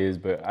what it is,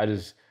 but I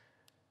just,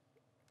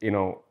 you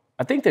know,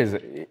 I think there's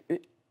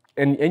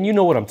and you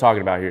know what I'm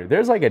talking about here.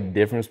 There's like a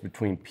difference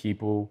between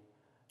people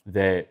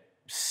that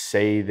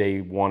say they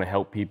want to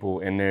help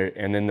people and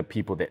then the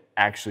people that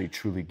actually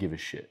truly give a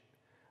shit.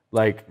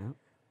 Like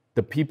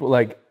the people,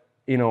 like,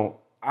 you know,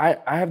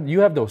 you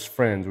have those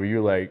friends where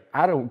you're like,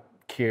 I don't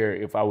care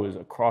if I was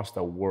across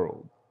the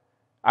world.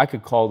 I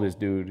could call this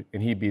dude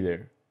and he'd be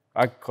there.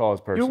 I could call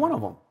this person. You're one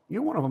of them.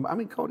 You're one of them. I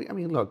mean, Cody, I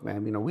mean, look,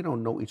 man, you know, we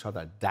don't know each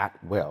other that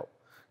well.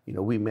 You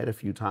know, we met a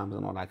few times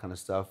and all that kind of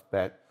stuff,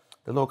 but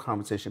the little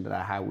conversation that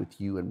I had with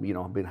you and, you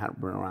know, been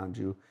around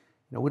you,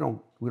 you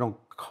know,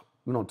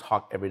 we don't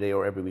talk every day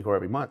or every week or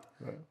every month.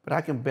 Right. But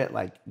I can bet,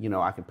 like, you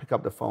know, I can pick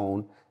up the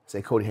phone,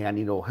 say, Cody, hey, I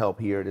need a little help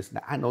here. This,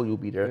 I know you'll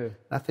be there. Yeah. And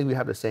I think we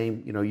have the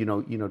same, you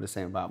know the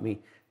same about me.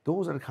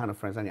 Those are the kind of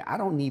friends I need. I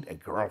don't need a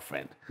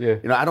girlfriend. Yeah.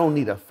 You know, I don't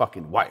need a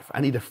fucking wife. I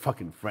need a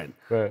fucking friend.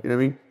 Right. You know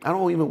what I mean? I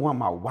don't even want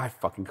my wife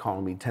fucking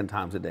calling me 10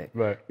 times a day.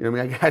 Right. You know what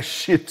I mean? I got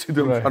shit to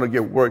do trying to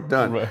get work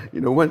done. Right. You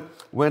know, when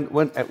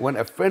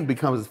a friend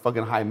becomes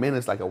fucking high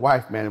maintenance like a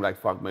wife, man, I'm like,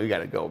 fuck, man, you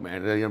gotta go,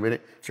 man. You know what I mean?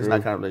 It's not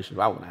the kind of relationship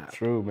I want to have.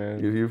 True,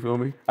 man. You feel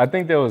me? I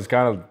think that was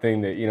kind of the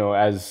thing that, you know,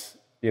 as,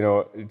 you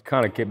know, it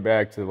kind of get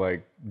back to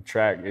like the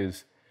track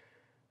is,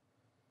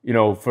 you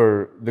know,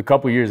 for the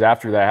couple years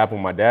after that happened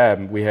with my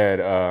dad, we had,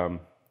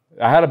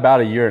 I had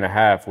about a year and a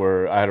half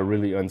where I had a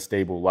really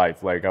unstable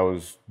life. Like I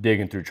was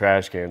digging through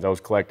trash cans, I was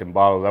collecting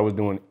bottles, I was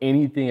doing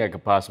anything I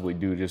could possibly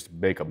do just to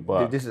make a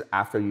buck. This is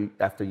after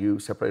you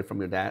separated from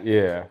your dad?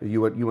 Yeah. You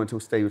went to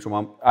stay with your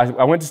mom?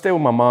 I went to stay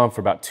with my mom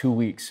for about 2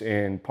 weeks,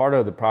 and part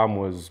of the problem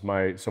was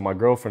my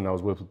girlfriend I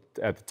was with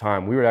at the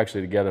time, we were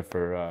actually together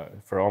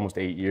for almost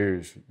 8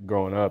 years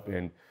growing up,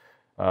 and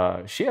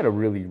she had a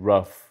really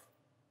rough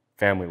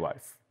family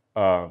life.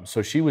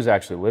 So she was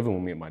actually living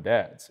with me at my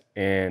dad's,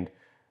 and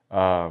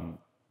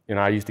you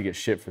know, I used to get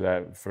shit for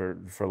that for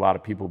a lot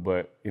of people,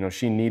 but you know,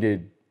 she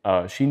needed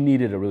a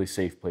really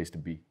safe place to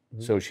be.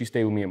 Mm-hmm. So she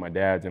stayed with me at my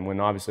dad's, and when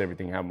obviously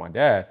everything happened with my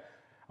dad,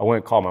 I went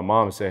and called my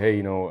mom and said, hey,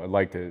 you know,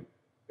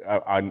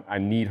 I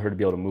need her to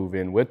be able to move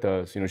in with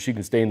us. You know, she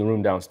can stay in the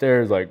room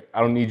downstairs. Like,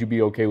 I don't need you to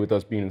be okay with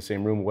us being in the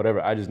same room or whatever.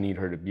 I just need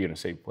her to be in a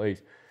safe place.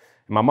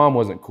 And my mom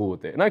wasn't cool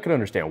with it, and I could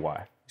understand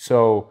why.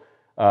 So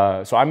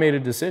I made a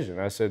decision.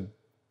 I said,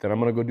 then I'm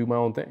gonna go do my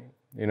own thing.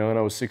 You know, and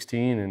I was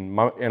 16,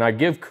 and I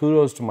give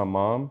kudos to my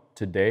mom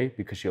today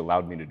because she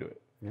allowed me to do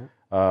it. Yeah.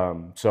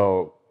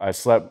 So I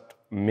slept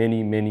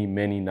many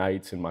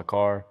nights in my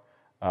car.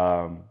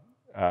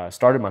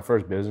 Started my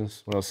first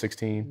business when I was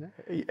 16.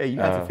 Hey,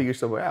 you had to figure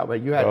somewhere out,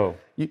 but you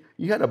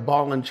had a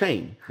ball and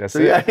chain. That's so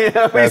it. You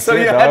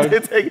had to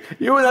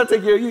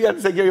take care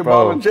of your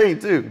ball and chain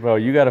too. Bro,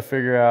 you got to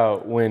figure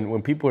out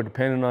when people are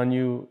dependent on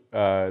you.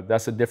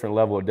 That's a different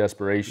level of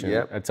desperation.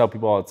 Yep. I tell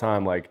people all the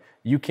time, like,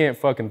 you can't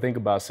fucking think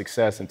about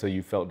success until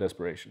you felt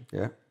desperation.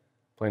 Yeah.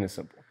 Plain and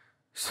simple.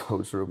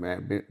 So true,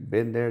 man.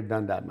 Been there,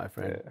 done that, my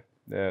friend.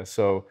 Yeah.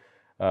 So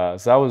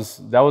that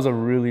was a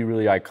really,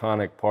 really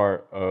iconic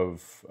part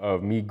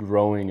of me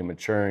growing and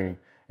maturing.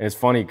 And it's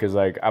funny because,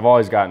 like, I've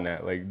always gotten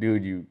that. Like,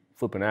 dude, you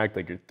flip and act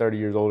like you're 30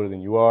 years older than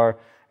you are.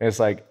 And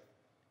it's like,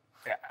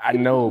 I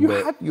know,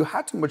 you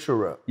had to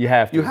mature up. You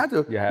have to. You had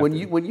to.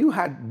 When you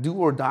had do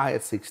or die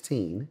at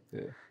 16,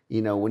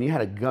 you know, when you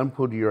had a gun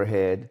pulled to your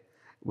head,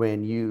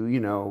 when you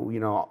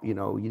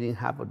didn't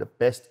have the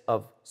best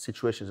of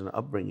situations and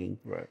upbringing,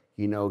 right?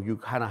 You know, you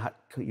kind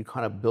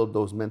of build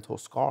those mental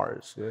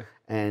scars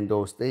and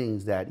those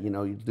things that, you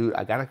know, you do.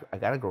 I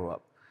gotta grow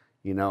up.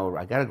 You know,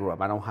 I gotta grow up.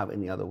 I don't have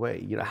any other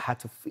way. You know,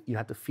 you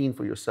had to fiend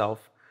for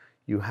yourself.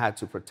 You had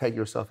to protect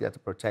yourself. You had to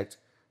protect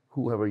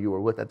whoever you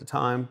were with at the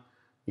time.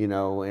 You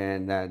know,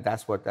 and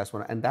that's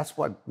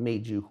what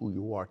made you who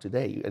you are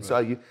today. And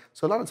right.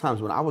 So a lot of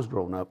times when I was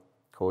growing up,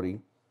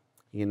 Cody,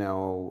 you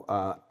know,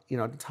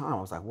 at the time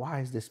I was like,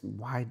 why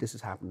this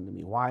is happening to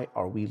me? Why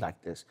are we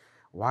like this?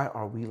 Why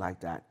are we like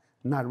that?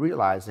 Not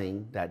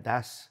realizing that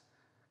that's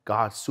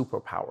God's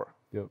superpower.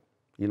 Yep.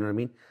 You know what I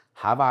mean?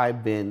 Have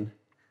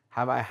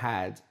I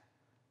had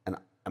an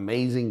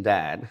amazing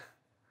dad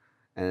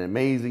and an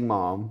amazing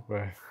mom,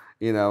 right?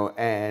 You know,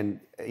 and,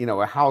 you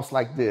know, a house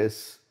like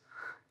this,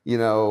 you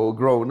know,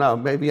 growing up.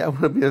 Maybe I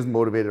wouldn't be as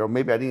motivated, or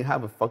maybe I didn't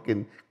have a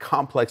fucking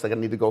complex like I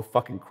need to go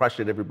fucking crush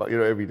it everybody, you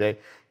know, every day.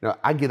 You know,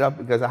 I get up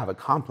because I have a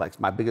complex.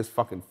 My biggest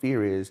fucking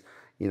fear is,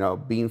 you know,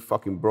 being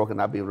fucking broke and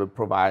not being able to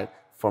provide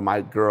for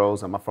my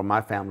girls and for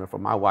my family, for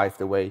my wife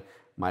the way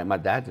my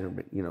dad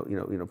didn't, you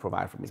know,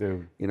 provide for me.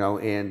 Dude. You know,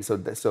 and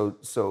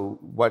so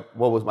what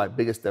was my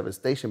biggest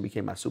devastation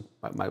became my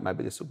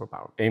biggest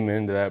superpower.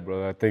 Amen to that,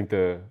 brother. I think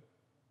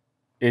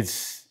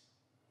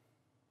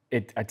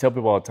I tell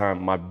people all the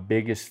time, my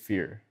biggest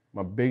fear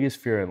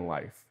in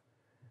life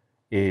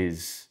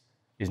is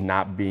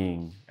not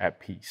being at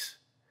peace.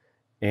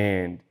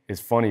 And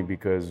it's funny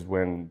because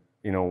when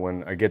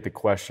I get the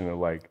question of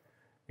like,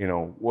 you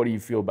know, what do you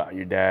feel about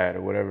your dad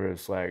or whatever,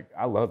 it's like,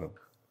 I love him.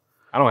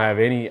 I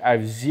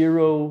have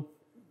zero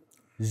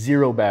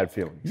bad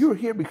feelings. You're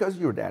here because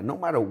of your dad, no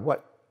matter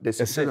what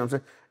this is. You know what I'm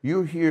saying?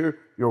 You're here,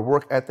 your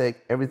work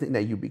ethic, everything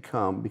that you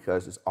become,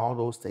 because it's all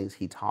those things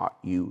he taught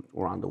you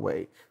along the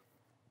way.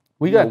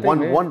 You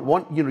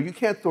know, you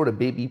can't throw the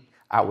baby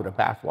out with the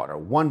bathwater.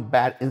 One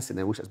bad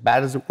incident, which as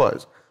bad as it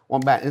was,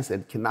 one bad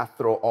incident cannot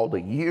throw all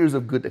the years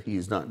of good that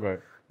he's done. Right.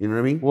 You know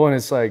what I mean? Well, and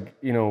it's like,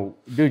 you know,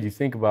 dude, you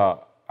think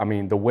about, I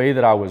mean, the way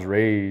that I was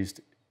raised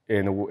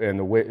and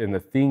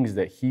the things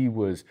that he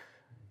was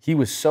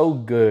so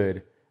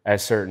good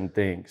at certain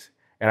things.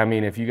 And I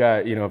mean, if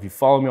you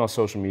follow me on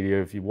social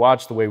media, if you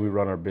watch the way we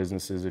run our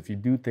businesses, if you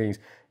do things,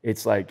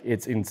 it's like,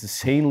 it's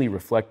insanely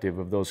reflective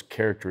of those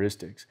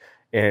characteristics.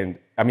 And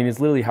I mean, it's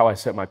literally how I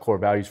set my core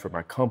values for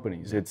my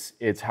companies.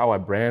 It's how I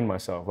brand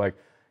myself. Like,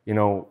 you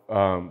know,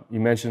 you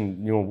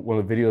mentioned, you know, one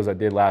of the videos I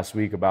did last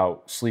week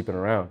about sleeping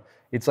around.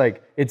 It's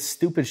like, it's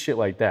stupid shit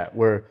like that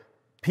where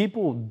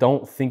people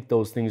don't think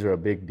those things are a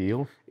big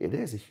deal. It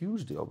is a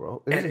huge deal,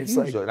 bro. It's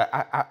a huge deal.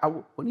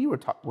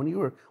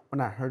 When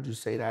I heard you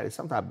say that, it's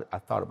something I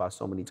thought about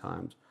so many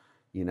times,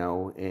 you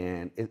know,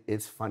 and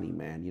it's funny,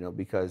 man, you know,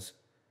 because,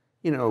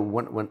 you know,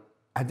 when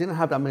I didn't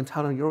have that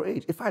mentality at your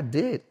age. If I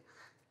did,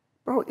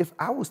 bro, if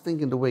I was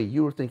thinking the way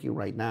you were thinking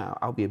right now,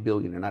 I'll be a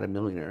billionaire, not a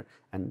millionaire,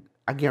 and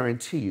I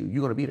guarantee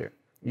you're gonna be there.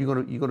 You're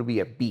gonna be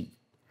at B.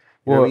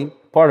 You know what I mean?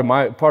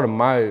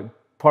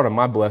 Part of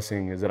my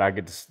blessing is that I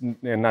get to,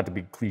 and not to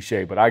be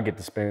cliche, but I get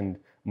to spend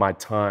my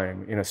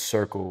time in a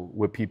circle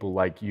with people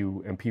like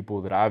you and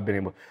people that I've been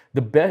able.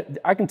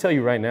 I can tell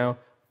you right now,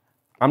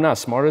 I'm not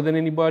smarter than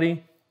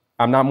anybody.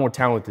 I'm not more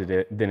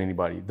talented than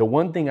anybody. The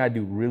one thing I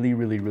do really,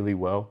 really, really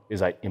well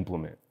is I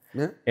implement.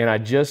 Yeah. And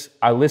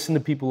I listen to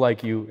people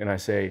like you and I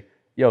say,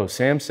 yo,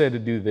 Sam said to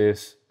do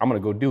this, I'm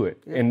gonna go do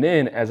it. Yeah. And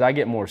then as I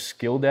get more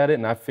skilled at it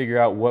and I figure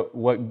out what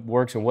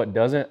works and what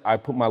doesn't, I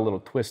put my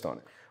little twist on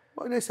it.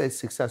 Well, they say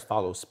success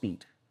follows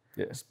speed.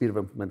 Yeah. Speed of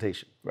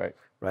implementation. Right.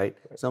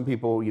 Some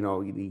people, you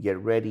know, you get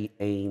ready,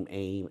 aim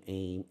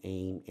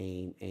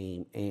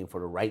for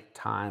the right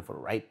time, for the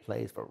right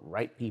place, for the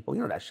right people.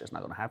 You know that's just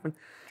not gonna happen.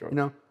 Sure. You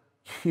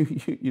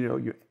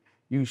know,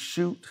 you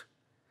shoot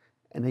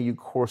and then you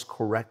course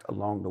correct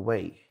along the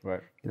way.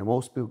 Right. You know,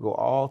 most people go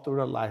all through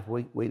their life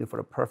waiting for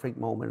the perfect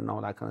moment and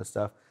all that kind of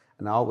stuff.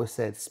 And I always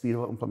said speed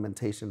of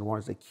implementation is one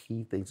of the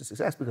key things to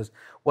success, because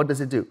what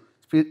does it do?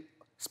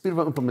 Speed of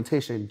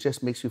implementation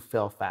just makes you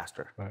fail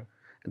faster. Right.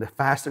 And the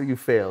faster you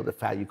fail, the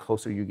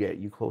closer you get,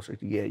 closer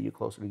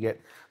you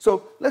get.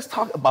 So let's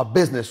talk about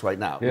business right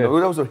now. Yeah. You know,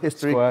 that was a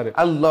history.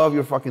 I love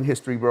your fucking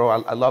history, bro.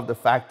 I love the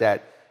fact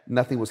that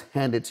nothing was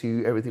handed to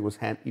you. Everything was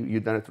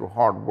you've done it through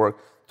hard work,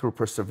 through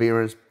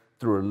perseverance,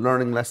 through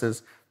learning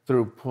lessons,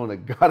 through pulling a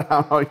gun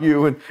out on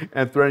you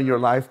and threatening your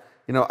life.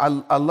 You know,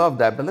 I love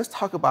that. But let's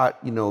talk about,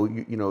 you know,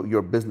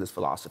 your business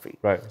philosophy.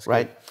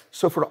 Right.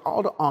 So for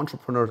all the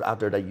entrepreneurs out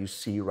there that you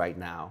see right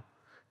now,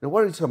 you know,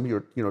 what are some of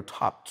your, you know,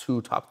 top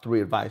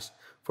 3 advice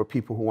for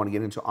people who want to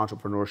get into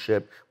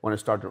entrepreneurship, want to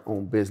start their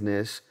own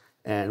business,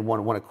 and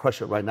want to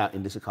crush it right now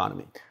in this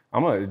economy?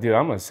 I'm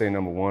gonna say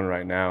number 1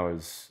 right now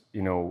is,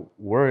 you know,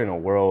 we're in a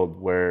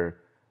world where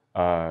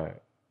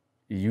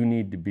you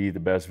need to be the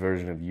best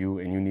version of you,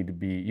 and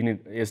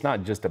it's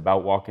not just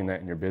about walking that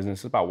in your business,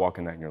 it's about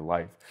walking that in your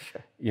life.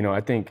 Sure. You know,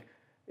 I think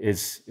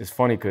it's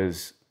funny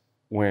because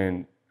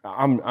when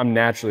I'm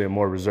naturally a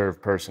more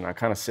reserved person, I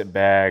kind of sit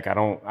back, I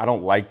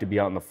don't like to be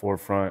out in the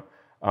forefront.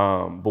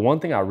 But one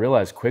thing I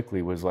realized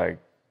quickly was like,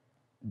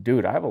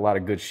 dude, I have a lot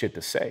of good shit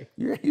to say.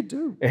 Yeah, you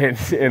do. And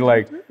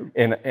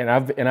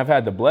I've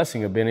had the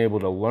blessing of being able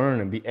to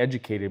learn and be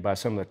educated by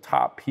some of the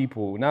top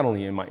people, not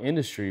only in my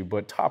industry,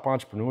 but top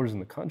entrepreneurs in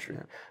the country.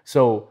 Yeah.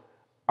 So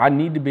I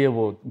need to be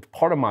able,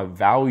 part of my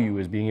value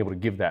is being able to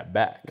give that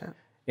back. Yeah.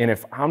 And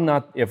if I'm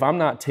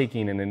not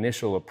taking an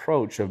initial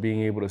approach of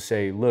being able to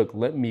say, look,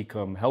 let me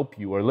come help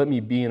you, or let me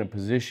be in a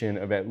position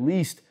of at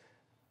least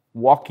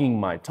walking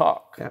my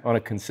talk on a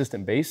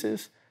consistent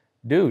basis,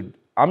 dude,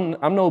 I'm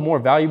no more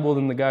valuable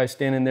than the guy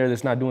standing there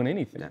that's not doing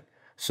anything. Yeah.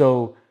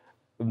 So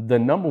the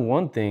number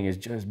 1 thing is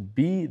just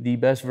be the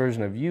best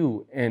version of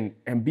you and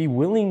be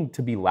willing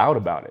to be loud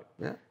about it.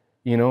 Yeah.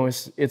 You know,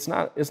 it's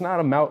not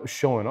about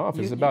showing off.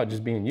 It's about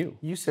just being you.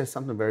 You said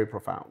something very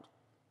profound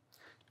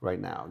right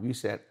now. You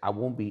said, I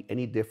won't be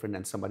any different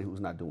than somebody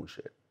who's not doing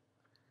shit,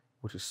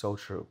 which is so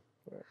true.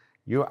 Right.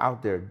 You're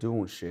out there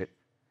doing shit.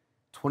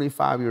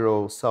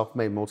 25-year-old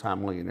self-made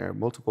multi-millionaire,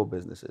 multiple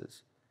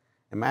businesses.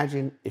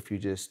 Imagine if you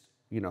just,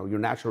 your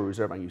natural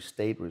reserve and you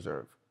stayed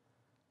reserve.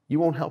 You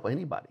won't help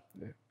anybody.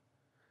 Yeah.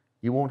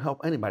 You won't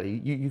help anybody.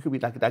 You could be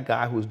like that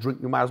guy who's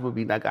drinking, you might as well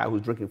be that guy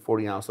who's drinking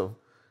 40 ounces of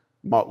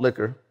malt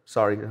liquor.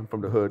 Sorry, I'm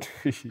from the hood.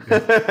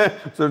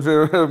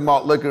 So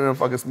malt liquor and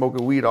fucking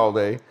smoking weed all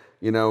day,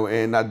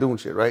 and not doing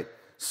shit, right?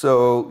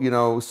 So,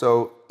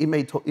 so it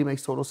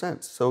makes total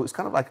sense. So it's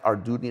kind of like our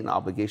duty and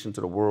obligation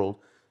to the world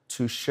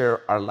to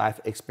share our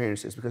life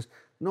experiences, because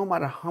no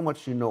matter how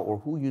much you know or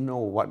who you know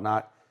or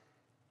whatnot,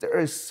 there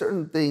are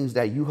certain things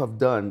that you have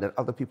done that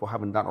other people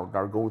haven't done or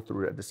are going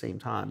through at the same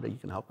time that you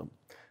can help them.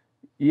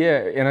 Yeah,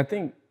 and I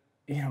think,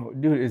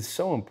 dude, it's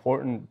so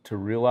important to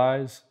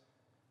realize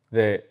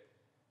that,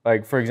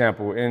 like, for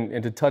example,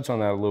 and to touch on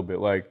that a little bit,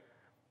 like,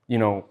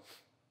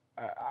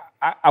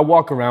 I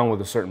walk around with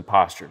a certain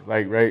posture,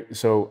 like, right?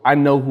 So I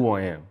know who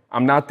I am.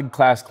 I'm not the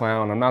class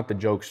clown. I'm not the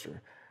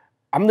jokester.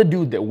 I'm the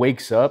dude that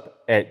wakes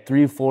up at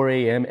 3 or 4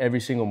 a.m. every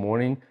single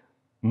morning,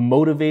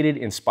 motivated,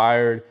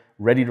 inspired,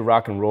 ready to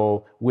rock and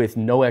roll with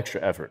no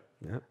extra effort.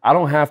 Yep. I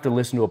don't have to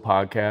listen to a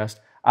podcast.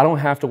 I don't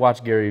have to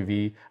watch Gary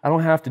Vee. I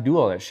don't have to do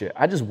all that shit.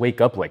 I just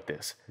wake up like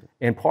this.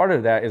 And part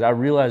of that is I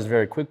realized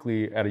very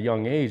quickly at a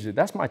young age that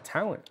that's my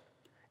talent.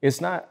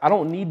 It's not, I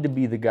don't need to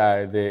be the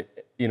guy that,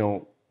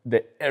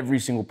 that every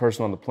single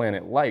person on the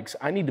planet likes.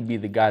 I need to be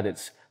the guy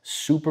that's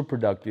super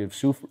productive,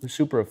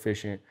 super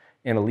efficient,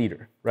 and a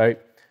leader, right?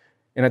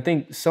 And I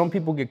think some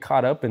people get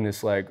caught up in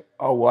this, like,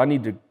 oh, well, I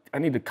need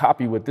to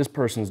copy what this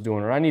person's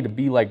doing, or I need to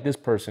be like this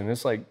person.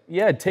 It's like,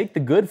 yeah, take the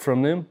good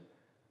from them,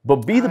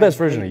 but be the best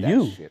version of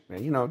you. Shit,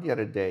 man. The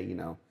other day,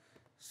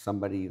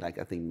 somebody, like,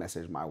 I think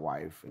messaged my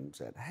wife and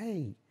said,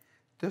 hey,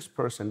 this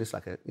person, this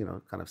like a,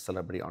 kind of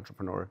celebrity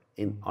entrepreneur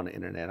on the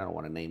internet. I don't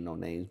want to name no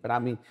names, but I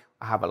mean,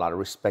 I have a lot of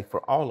respect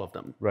for all of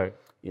them. Right.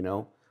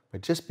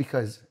 But just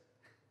because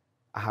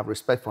I have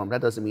respect for them,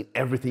 that doesn't mean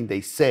everything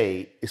they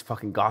say is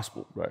fucking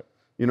gospel. Right.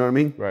 You know what I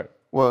mean? Right.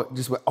 Well,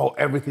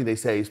 everything they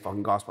say is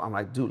fucking gospel. I'm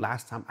like, dude,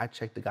 last time I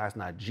checked, the guy's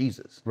not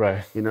Jesus.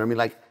 Right. You know what I mean?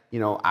 Like,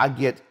 I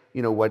get,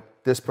 what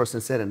this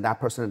person said and that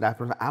person.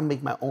 I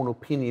make my own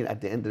opinion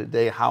at the end of the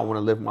day, how I want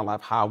to live my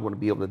life, how I want to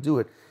be able to do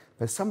it.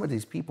 But some of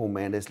these people,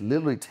 man, that's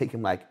literally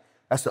taking, like,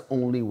 that's the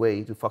only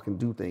way to fucking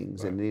do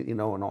things, right. And,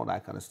 and all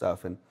that kind of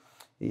stuff. And,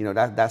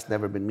 that's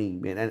never been me,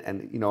 man.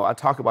 And I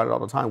talk about it all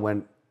the time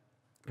when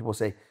people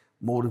say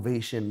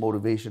motivation.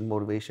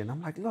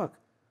 I'm like, look,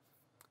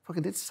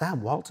 fucking did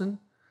Sam Walton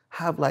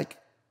have, like,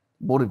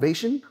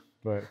 motivation?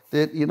 Right.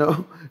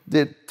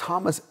 Did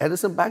Thomas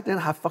Edison back then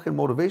have fucking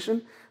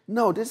motivation?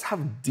 No, they just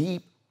have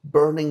deep,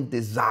 burning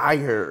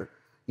desire,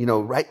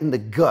 right in the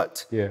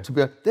gut. Yeah. To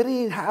be. They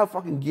didn't have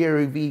fucking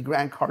Gary Vee,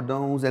 Grant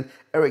Cardones, and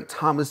Eric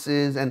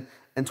Thomases, and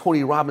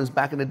Tony Robbins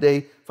back in the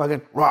day,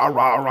 fucking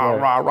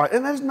rah.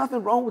 And there's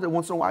nothing wrong with it.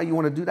 Once in a while you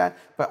want to do that,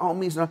 by all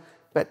means.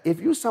 But if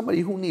you're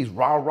somebody who needs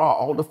rah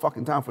all the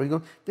fucking time for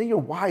you, then your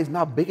why is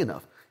not big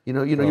enough.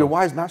 Your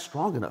why is not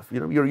strong enough.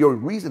 Your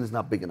reason is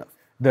not big enough.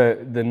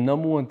 The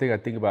number one thing I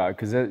think about,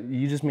 because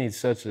you just made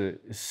such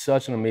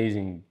an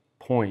amazing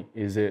point,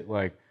 is it,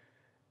 like,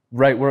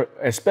 right, we're,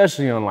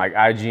 especially on, like,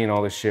 IG and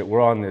all this shit, we're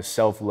on this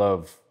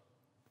self-love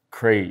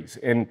craze.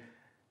 And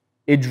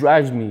it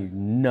drives me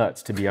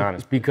nuts, to be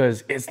honest,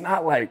 because it's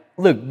not like,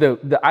 look,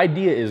 the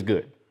idea is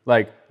good.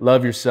 Like,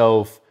 love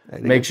yourself,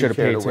 make sure to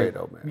pay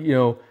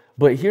attention.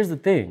 But here's the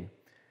thing.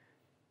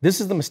 This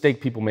is the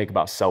mistake people make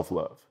about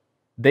self-love.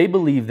 They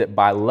believe that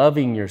by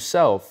loving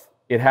yourself,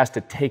 it has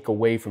to take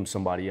away from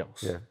somebody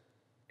else. Yeah.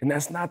 And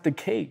that's not the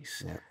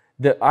case. Yeah.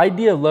 The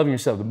idea of loving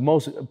yourself, the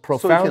most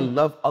profound... So you can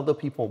love other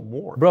people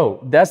more.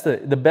 Bro, that's the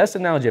best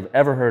analogy I've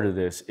ever heard of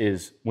this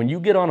is when you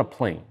get on a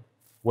plane,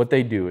 what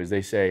they do is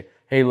they say,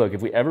 hey, look,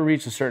 if we ever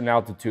reach a certain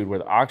altitude where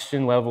the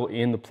oxygen level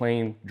in the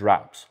plane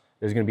drops,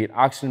 there's going to be an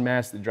oxygen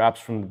mask that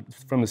drops from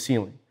the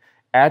ceiling.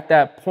 At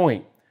that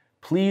point,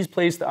 please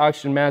place the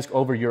oxygen mask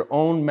over your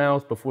own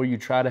mouth before you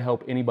try to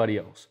help anybody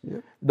else. Yeah.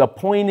 The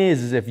point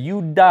is if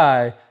you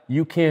die,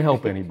 you can't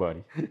help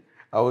anybody.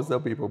 I always tell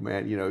people,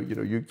 man,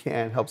 you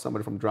can't help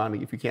somebody from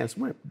drowning if you can't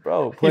swim.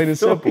 Bro, plain and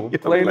simple.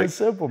 Plain and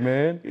simple,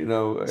 man.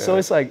 So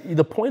it's like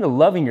the point of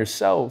loving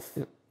yourself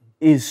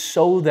is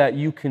so that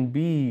you can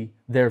be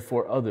there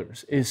for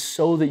others, is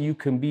so that you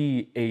can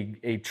be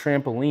a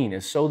trampoline,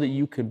 is so that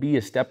you can be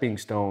a stepping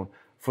stone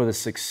for the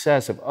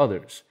success of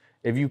others.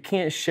 If you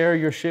can't share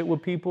your shit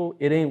with people,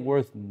 it ain't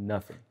worth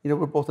nothing.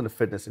 We're both in the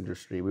fitness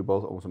industry. We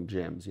both own some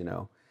gyms,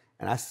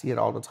 and I see it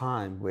all the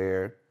time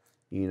where,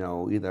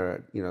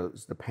 either,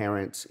 it's the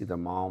parents, either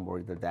mom or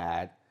either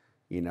dad,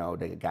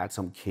 they got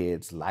some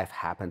kids, life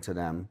happened to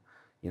them,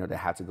 they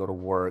had to go to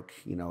work,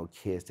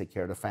 kids take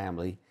care of the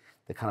family.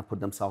 They kind of put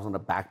themselves on the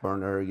back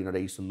burner,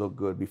 they used to look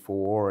good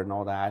before and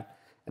all that.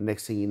 And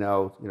next thing you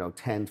know,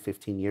 10,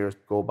 15 years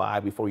go by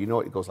before you know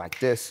it, it goes like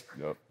this.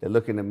 Yep. They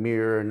look in the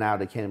mirror, now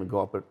they can't even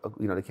go up,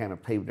 they can't even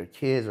play with their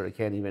kids, or they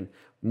can't even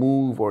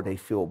move, or they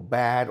feel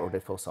bad, or they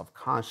feel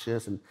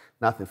self-conscious and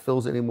nothing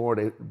feels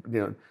anymore.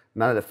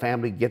 none of the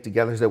family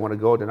get-togethers they want to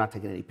go. They're not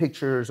taking any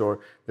pictures, or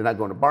they're not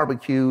going to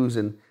barbecues,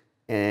 and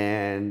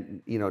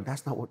you know,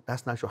 that's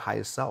not your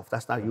highest self.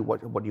 That's not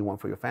what you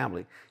want for your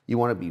family. You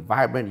want to be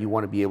vibrant. You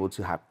want to be able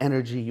to have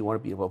energy. You want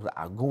to be able to be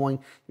outgoing.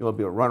 You want to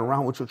be able to run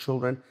around with your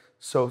children.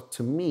 So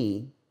to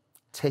me,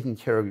 taking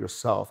care of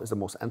yourself is the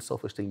most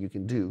unselfish thing you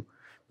can do,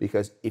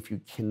 because if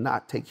you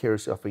cannot take care of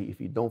yourself, if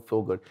you don't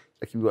feel good,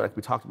 like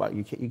we talked about,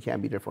 you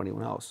can't be there for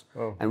anyone else.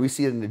 Oh. And we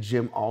see it in the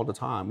gym all the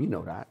time. You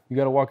know that. You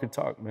got to walk your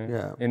talk, man.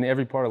 Yeah. In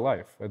every part of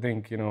life. I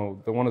think, you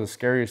know, one of the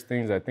scariest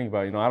things I think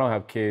about, you know, I don't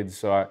have kids,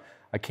 so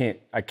I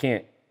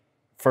can't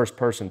first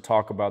person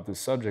talk about this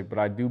subject, but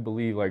I do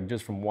believe, like,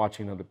 just from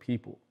watching other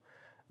people,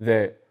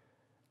 that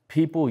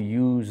people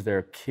use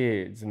their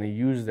kids and they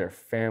use their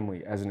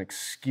family as an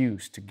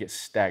excuse to get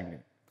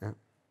stagnant. Yeah.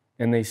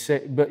 And they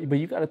say, but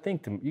you got to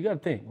think,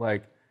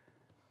 like,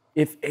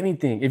 if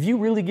anything, if you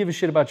really give a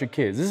shit about your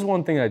kids, this is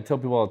one thing I tell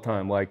people all the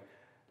time, like,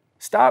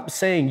 stop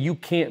saying you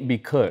can't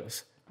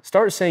because.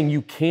 Start saying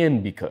you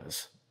can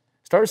because.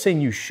 Start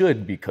saying you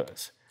should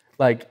because.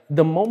 Like,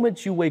 the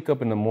moment you wake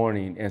up in the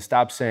morning and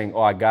stop saying,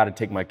 oh, I got to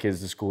take my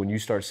kids to school, and you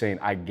start saying,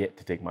 I get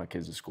to take my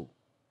kids to school.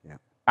 Yeah.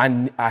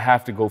 I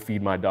have to go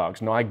feed my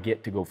dogs. No, I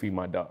get to go feed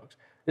my dogs.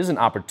 This is an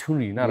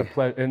opportunity, not a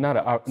pleasure, not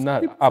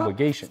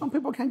obligation. Some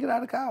people can't get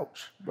out of the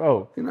couch,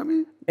 bro. You know what I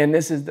mean? And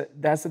that's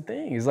the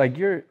thing. It's like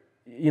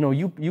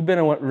you've been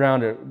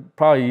around it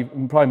probably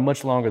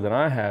much longer than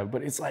I have,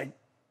 but it's like,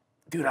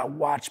 dude, I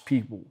watch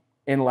people,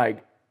 and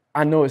like,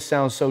 I know it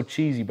sounds so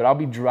cheesy, but I'll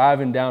be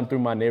driving down through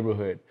my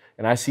neighborhood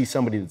and I see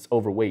somebody that's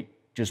overweight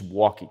just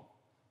walking,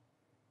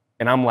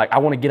 and I'm like, I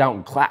want to get out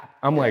and clap.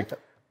 I'm like,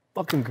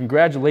 fucking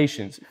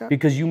congratulations,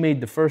 because you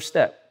made the first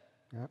step.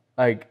 Yeah.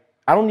 Like,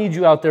 I don't need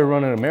you out there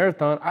running a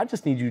marathon. I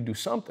just need you to do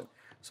something.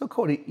 So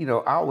Cody, you know,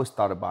 I always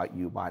thought about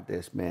you about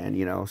this, man,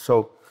 you know.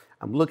 So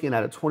I'm looking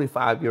at a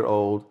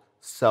 25-year-old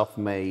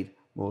self-made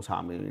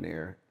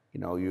multi-millionaire.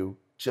 You know, you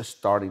just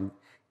starting,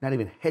 not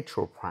even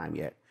hetero prime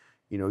yet.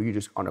 You know, you're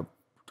just on a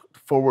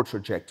forward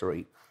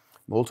trajectory,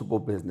 multiple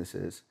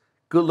businesses,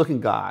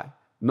 good-looking guy,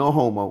 no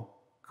homo,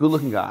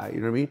 good-looking guy, you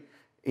know what I mean?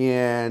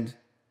 And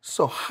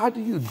so how do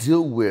you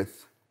deal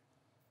with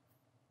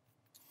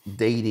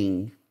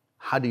dating?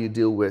 How do you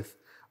deal with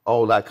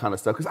all that kind of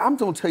stuff? Because I'm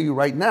going to tell you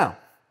right now,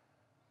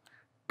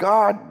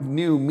 God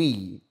knew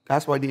me.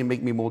 That's why he didn't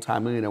make me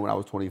multi-millionaire when I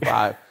was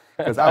 25,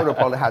 because I would have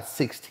probably had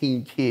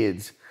 16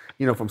 kids,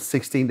 you know, from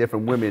 16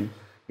 different women,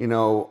 you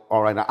know.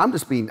 All right, now I'm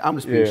just being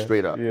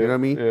straight up, you know what I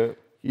mean? Yeah.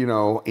 You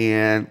know,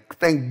 and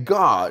thank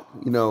God,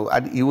 you know,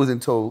 it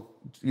wasn't until,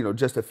 you know,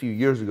 just a few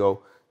years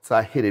ago, so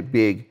I hit it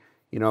big.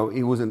 You know,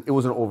 it wasn't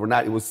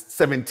overnight. It was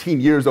 17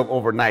 years of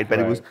overnight, but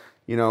right. It was,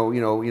 you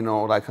know,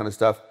 all that kind of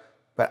stuff.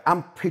 But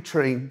I'm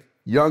picturing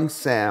young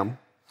Sam,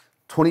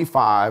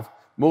 25,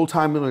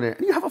 multi-millionaire.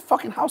 And you have a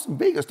fucking house in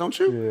Vegas, don't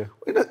you?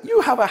 Yeah.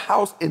 You have a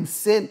house in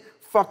Sin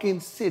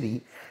fucking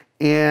City.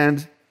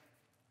 And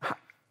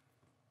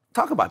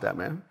talk about that,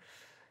 man.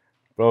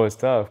 Bro, it's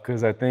tough,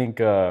 because I think,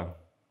 you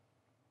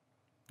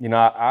know,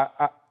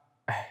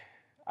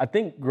 I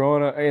think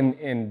growing up,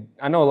 and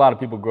I know a lot of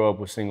people grow up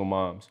with single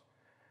moms,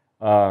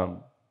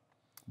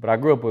 but I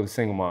grew up with a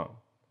single mom.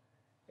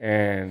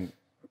 And,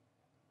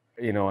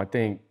 you know, I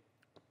think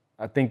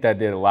that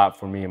did a lot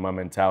for me and my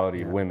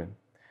mentality of women.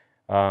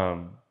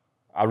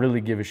 I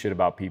really give a shit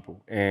about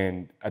people.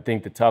 And I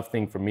think the tough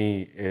thing for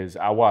me is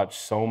I watch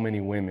so many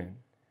women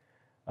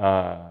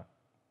have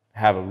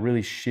a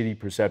really shitty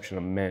perception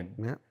of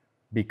men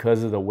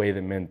because of the way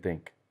that men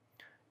think.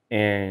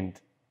 And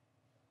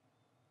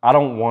I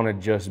don't want to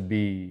just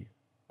be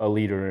a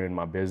leader in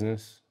my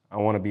business. I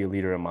want to be a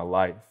leader in my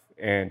life.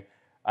 And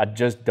I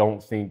just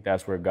don't think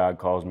that's where God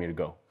calls me to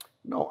go.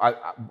 No,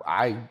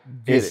 I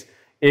get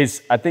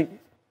it. I think,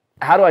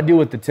 how do I deal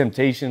with the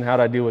temptation? How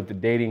do I deal with the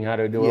dating? How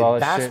do I deal with all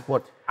that shit? That's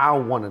what I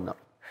want to know.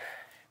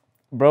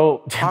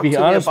 Bro, to be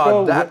honest,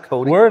 bro,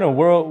 we're in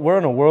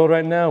a world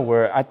right now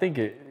where I think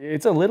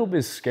it's a little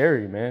bit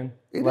scary, man.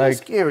 It is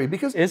scary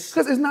because it's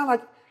not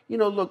like, you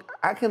know, look,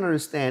 I can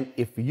understand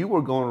if you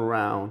were going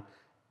around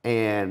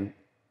and,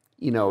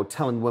 you know,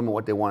 telling women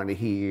what they wanted to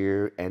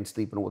hear and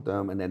sleeping with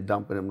them and then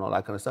dumping them and all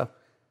that kind of stuff.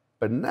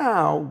 But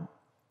now,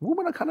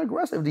 women are kind of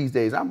aggressive these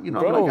days. Bro,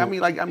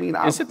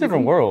 it's a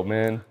different world,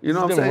 man. You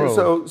know what I'm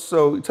saying?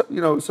 So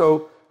you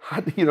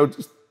know,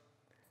 just.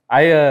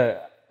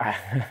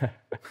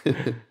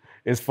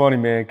 It's funny,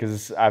 man,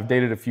 because I've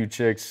dated a few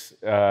chicks,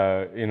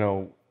 you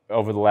know,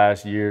 over the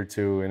last year or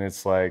two, and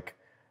it's like,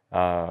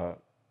 I'm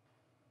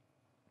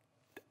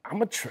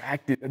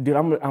attracted, dude.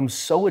 I'm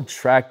so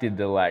attracted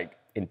to like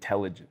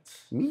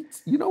intelligence. Me,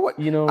 you know what?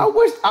 You know, I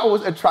wish I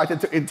was attracted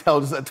to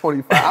intelligence at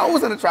 25. I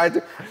was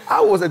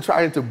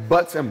attracted to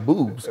butts and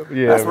boobs.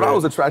 Yeah, that's what I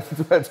was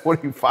attracted to at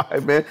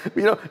 25, man.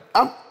 You know,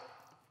 I'm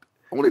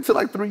only till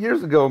like 3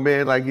 years ago,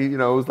 man. Like, you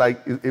know,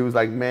 it was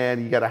like,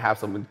 man, you gotta have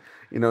something.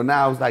 You know,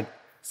 now it's like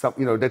some,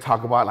 you know, they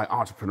talk about like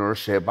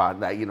entrepreneurship, about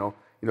like, you know,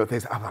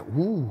 things. I'm like,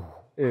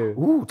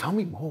 ooh, tell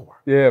me more.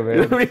 Yeah, man.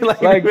 You know what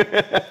I mean?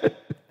 Like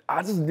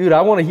dude,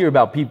 I want to hear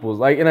about people's,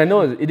 like, and I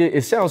know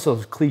it sounds so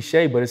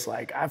cliche, but it's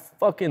like, I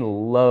fucking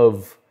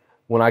love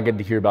when I get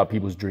to hear about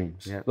people's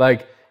dreams. Yeah.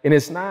 Like, and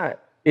it's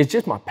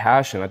just my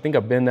passion. I think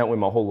I've been that way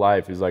my whole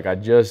life. Is like, I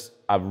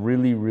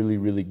really, really,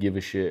 really give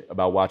a shit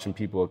about watching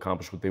people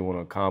accomplish what they want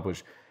to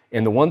accomplish.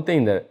 And the one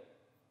thing that,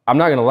 I'm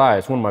not gonna lie,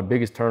 it's one of my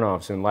biggest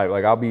turnoffs in life.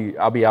 Like, I'll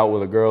be out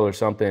with a girl or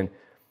something,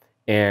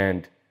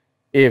 and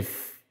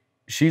if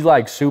she's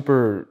like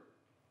super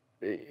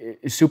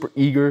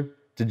eager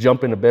to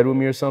jump into bed with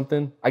me or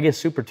something, I get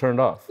super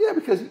turned off. Yeah,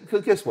 because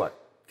guess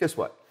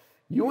what?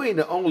 You ain't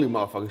the only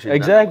motherfucker.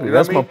 Exactly,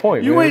 that's my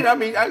point. You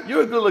man. ain't.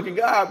 You're a good-looking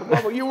guy, but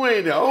motherfucker, you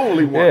ain't the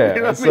only one. Yeah,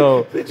 you know what so,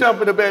 I mean? They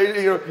jump in the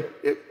bed.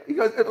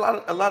 Because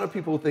a lot of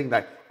people think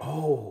like,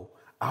 oh,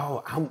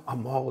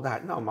 I'm all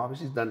that. No, Mama,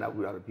 she's done that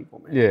with other people,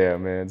 man. Yeah,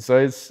 man. So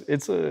it's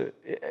I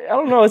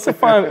don't know. It's a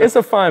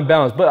fine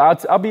balance.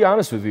 But I'll be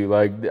honest with you.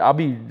 Like, I'll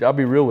be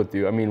real with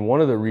you. I mean,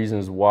 one of the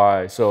reasons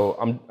why. So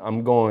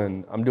I'm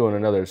doing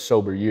another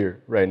sober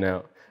year right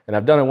now, and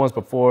I've done it once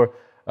before.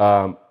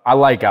 I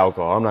like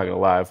alcohol. I'm not gonna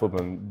lie.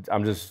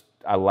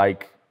 I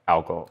like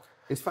alcohol.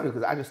 It's funny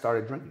because I just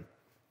started drinking.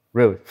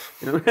 Really?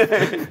 You know,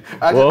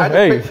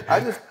 I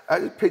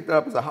just picked it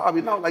up as a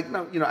hobby.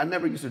 I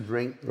never used to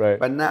drink. Right.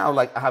 But now,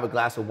 like, I have a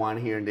glass of wine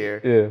here and there.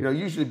 Yeah. You know,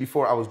 usually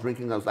before I was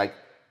drinking, I was like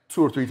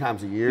 2 or 3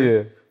 times a year.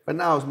 Yeah. But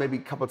now it's maybe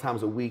a couple of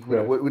times a week.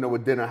 Right.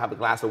 With dinner, have a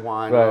glass of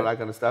wine, right. and all that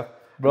kind of stuff.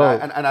 Bro.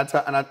 And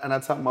I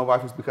tell my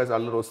wife it's because our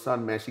little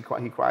son, man, he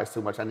cries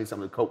too much. I need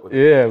something to cope with.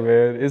 Yeah,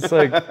 man. It's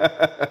like,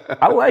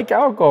 I like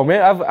alcohol,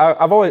 man.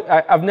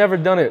 I've never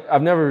done it.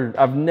 I've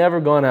never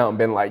gone out and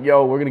been like,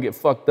 yo, we're gonna get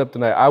fucked up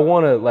tonight.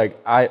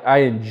 I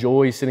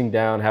enjoy sitting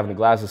down, having a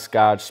glass of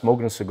scotch,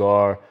 smoking a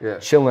cigar,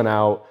 chilling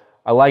out.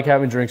 I like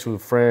having drinks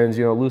with friends.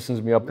 You know, it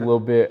loosens me up a little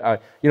bit.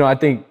 I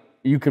think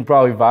you can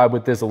probably vibe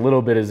with this a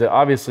little bit. Is that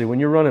obviously when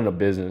you're running a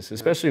business,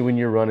 especially when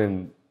you're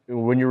running,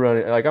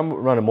 like, I'm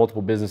running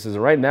multiple businesses,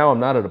 and right now I'm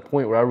not at a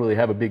point where I really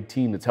have a big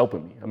team that's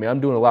helping me. I mean,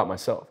 I'm doing a lot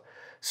myself.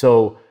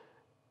 So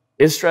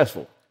it's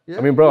stressful. Yeah.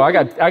 I mean, bro, I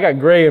got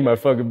gray in my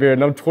fucking beard,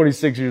 and I'm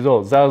 26 years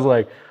old. So I was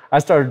like, I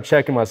started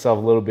checking myself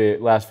a little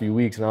bit last few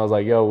weeks, and I was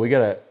like, yo,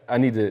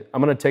 I'm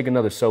gonna take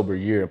another sober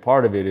year. And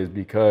part of it is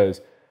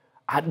because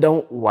I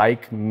don't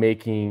like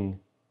making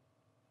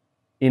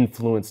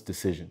influenced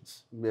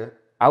decisions. Yeah.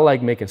 I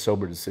like making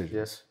sober decisions.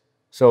 Yes.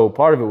 So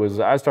part of it was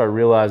I started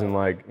realizing,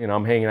 like, you know,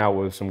 I'm hanging out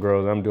with some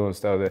girls, I'm doing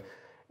stuff that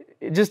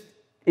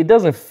it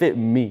doesn't fit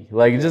me.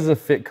 Like, it doesn't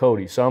fit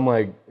Cody. So I'm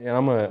like,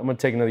 I'm gonna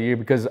take another year,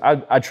 because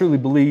I truly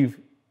believe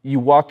you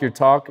walk your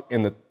talk,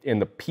 and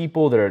the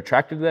people that are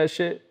attracted to that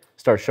shit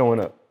start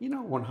showing up. You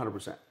know,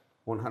 100%,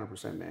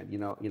 man. You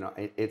know,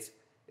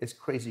 it's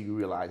crazy you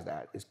realize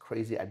that. It's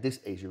crazy at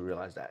this age you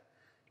realize that.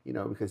 You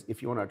know, because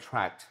if you want to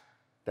attract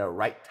the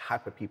right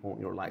type of people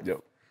in your life,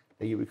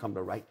 then you become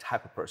the right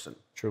type of person.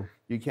 True.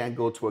 You can't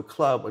go to a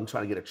club and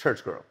try to get a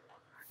church girl.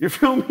 You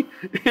feel me?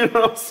 You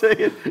know what I'm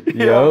saying?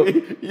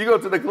 You go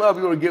to the club,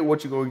 you're gonna get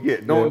what you're gonna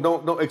get.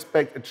 Don't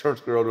expect a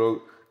church girl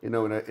to, you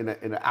know, in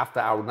an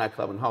after-hour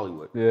nightclub in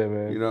Hollywood. Yeah,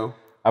 man. You know?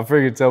 I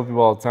freaking tell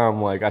people all the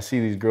time, like, I see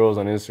these girls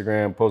on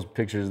Instagram post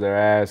pictures of their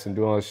ass and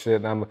doing all this shit,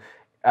 and I'm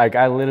like,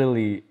 I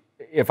literally,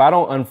 if I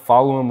don't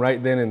unfollow them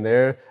right then and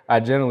there, I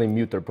generally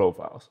mute their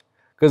profiles.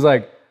 Cause,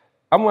 like,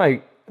 I'm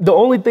like, the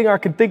only thing I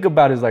can think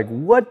about is, like,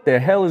 what the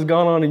hell has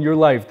gone on in your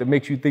life that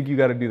makes you think you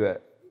gotta do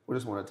that? We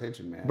just want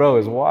attention, man. Bro,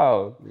 it's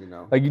wild. You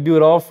know, like, you do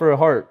it all for a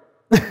heart.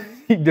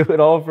 You do it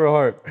all for a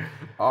heart.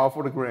 All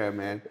for the gram,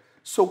 man.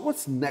 So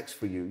what's next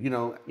for you? You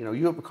know,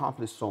 you have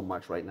accomplished so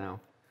much right now.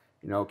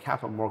 You know,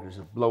 capital markets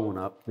is blowing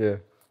up. Yeah.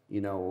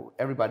 You know,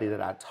 everybody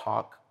that I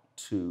talk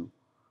to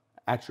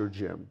at your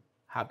gym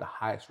have the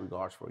highest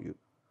regards for you.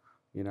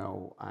 You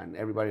know, and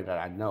everybody that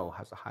I know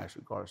has the highest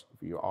regards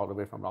for you, all the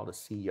way from all the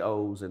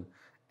CEOs and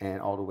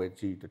all the way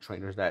to the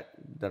trainers that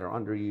are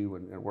under you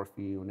and work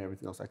for you and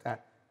everything else like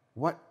that.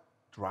 What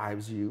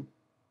drives you?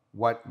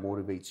 What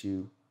motivates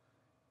you?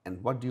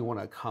 And what do you want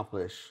to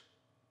accomplish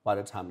by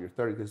the time you're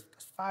 30? Because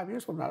that's 5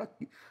 years from now.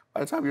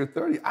 By the time you're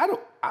 30,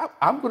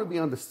 I'm going to be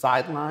on the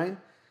sideline,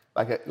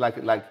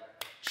 like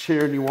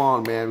cheering you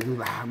on, man.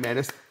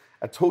 Man,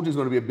 I told you he's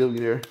going to be a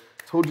billionaire.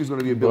 Told you he's going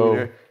to be a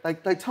billionaire. Bro.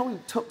 Like,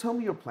 tell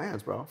me your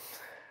plans, bro.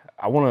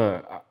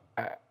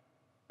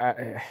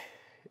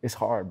 It's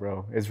hard,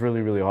 bro. It's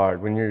really, really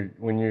hard. When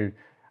you're,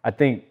 I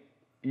think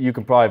you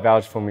can probably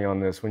vouch for me on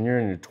this. When you're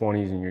in your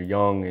 20s and you're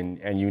young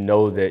and you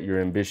know that your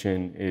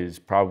ambition is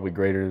probably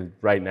greater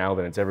right now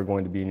than it's ever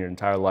going to be in your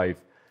entire life,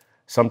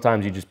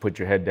 sometimes you just put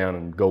your head down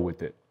and go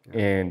with it.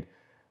 Yeah. And,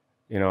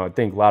 you know, I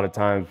think a lot of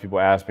times people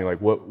ask me, like,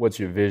 what's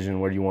your vision?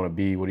 Where do you want to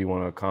be? What do you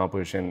want to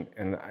accomplish? And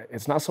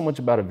it's not so much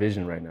about a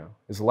vision right now.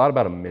 It's a lot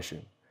about a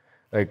mission.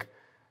 Like,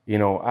 you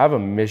know, I have a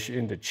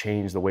mission to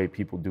change the way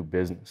people do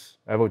business.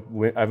 I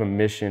have a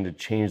mission to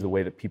change the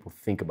way that people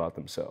think about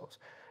themselves.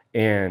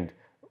 And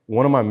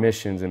one of my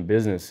missions in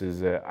business is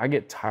that I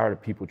get tired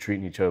of people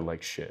treating each other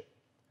like shit.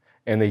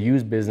 And they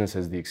use business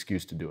as the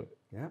excuse to do it.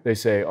 Yeah. They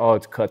say, oh,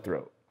 it's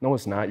cutthroat. No,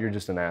 it's not. You're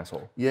just an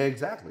asshole. Yeah,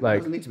 exactly. Like, it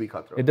doesn't need to be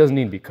cutthroat. It doesn't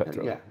need to be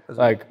cutthroat. Yeah,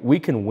 like we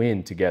can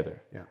win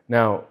together. Yeah.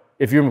 Now,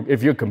 if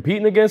you're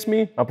competing against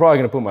me, I'm probably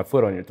gonna put my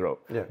foot on your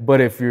throat. Yeah.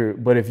 But if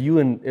you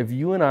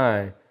and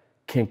I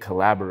can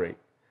collaborate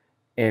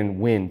and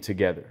win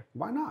together.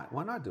 Why not?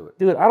 Why not do it?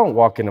 Dude, I don't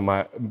walk into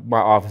my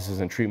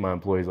offices and treat my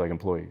employees like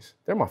employees.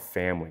 They're my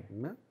family.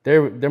 Yeah.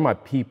 They're my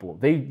people.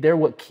 They're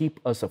what keep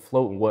us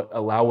afloat and what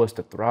allow us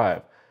to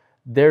thrive.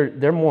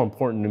 They're more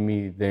important to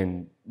me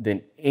than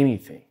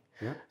anything.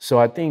 Yeah. So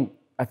I think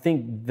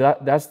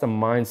that's the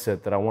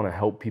mindset that I want to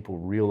help people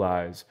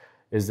realize,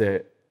 is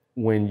that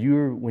when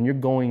you're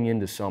going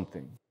into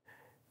something,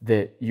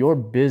 that your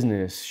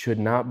business should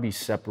not be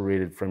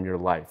separated from your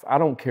life. I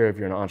don't care if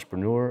you're an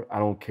entrepreneur. I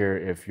don't care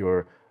if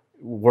you're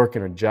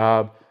working a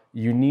job.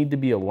 You need to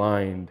be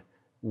aligned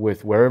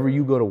with wherever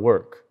you go to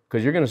work,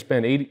 because you're going to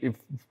spend 60%,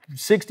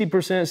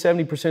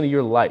 70% of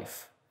your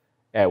life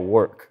at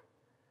work.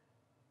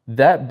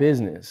 That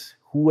business,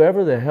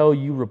 whoever the hell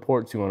you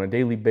report to on a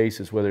daily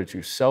basis, whether it's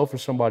yourself or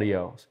somebody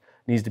else,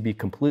 needs to be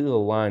completely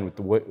aligned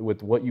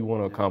with what you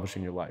want to accomplish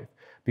in your life.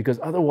 Because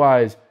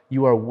otherwise,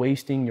 you are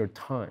wasting your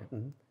time.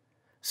 Mm-hmm.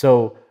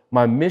 So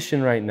my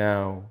mission right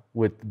now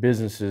with the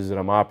businesses that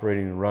I'm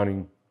operating and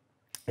running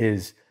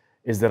is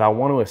that I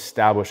want to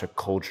establish a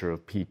culture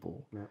of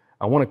people. Yeah.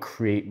 I want to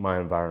create my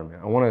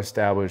environment. I want to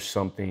establish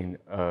something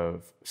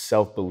of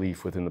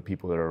self-belief within the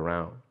people that are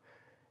around.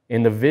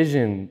 In the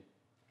vision,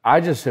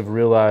 I just have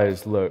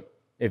realized, look,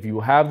 if you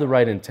have the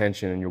right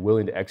intention and you're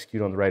willing to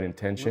execute on the right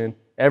intention,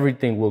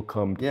 everything will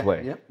come to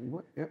play. Yeah.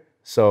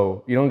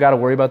 So you don't got to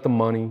worry about the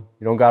money.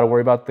 You don't got to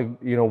worry about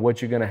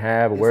what you're going to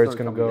have or where it's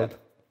going to go.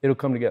 It'll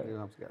come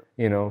together.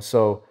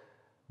 So,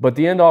 but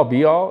the end all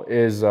be all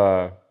is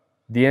to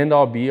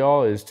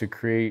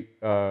create,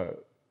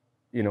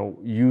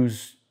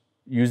 use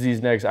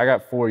these next, I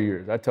got 4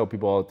 years. I tell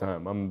people all the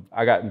time,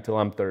 I got until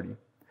I'm 30.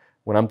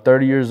 When I'm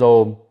 30 years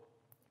old,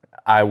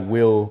 I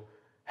will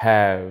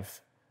have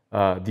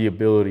the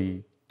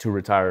ability to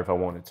retire if I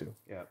wanted to.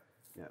 Yeah.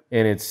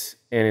 And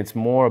it's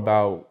more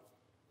about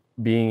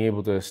being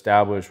able to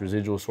establish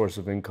residual source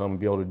of income and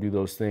be able to do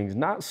those things.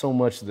 Not so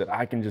much that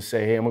I can just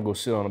say, hey, I'm gonna go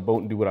sit on a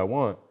boat and do what I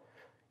want.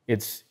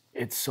 It's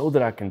so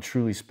that I can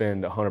truly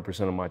spend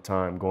 100% of my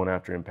time going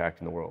after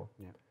impacting the world.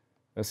 Yeah.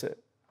 That's it.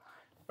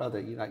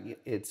 Brother,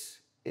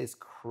 it's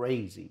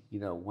crazy.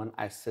 When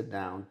I sit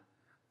down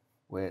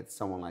with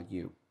someone like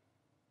you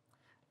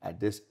at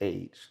this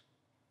age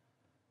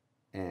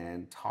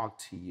and talk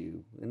to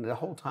you, and the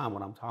whole time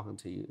when I'm talking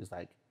to you, it's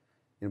like,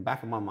 in the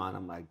back of my mind,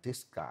 I'm like,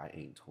 this guy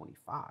ain't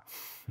 25.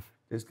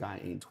 This guy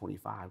ain't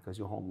 25, because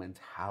your whole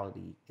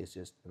mentality is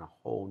just in a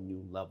whole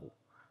new level.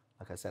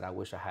 Like I said, I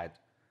wish I had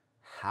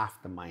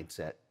half the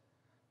mindset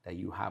that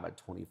you have at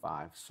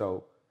 25.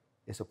 So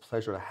it's a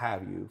pleasure to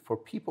have you. For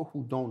people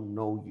who don't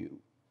know you,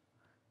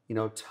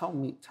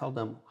 tell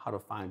them how to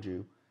find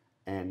you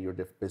and your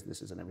different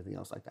businesses and everything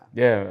else like that.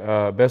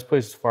 Yeah, best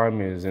place to find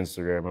me is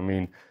Instagram. I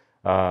mean,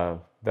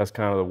 that's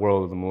kind of the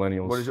world of the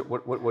millennials. What is your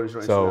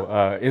Instagram? So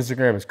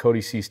Instagram is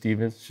Cody C.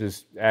 Stevens,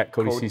 just at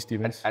Cody C.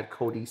 Stevens. At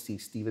Cody C.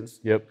 Stevens?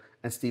 Yep.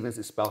 And Stevens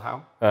is spelled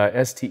how?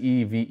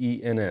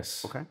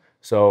 Stevens. Okay.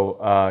 So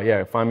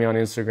find me on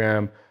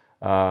Instagram.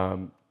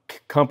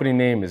 Company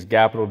name is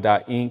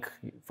Gapital.inc.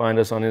 Find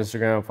us on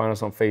Instagram, find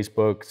us on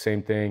Facebook,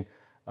 same thing.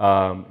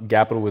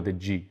 Gapital with a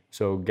G,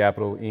 so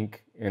Gapital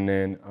Inc. And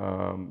then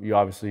you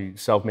obviously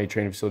self-made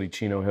training facility,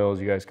 Chino Hills.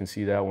 You guys can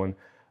see that one.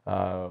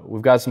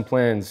 We've got some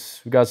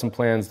plans. We've got some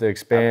plans to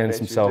expand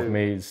some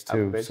self-mades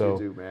too. I bet you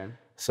do, man.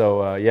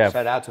 So yeah.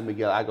 Shout out to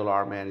Miguel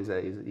Aguilar, man.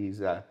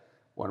 He's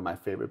one of my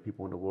favorite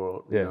people in the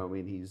world. You know what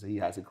I mean? He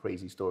has a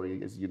crazy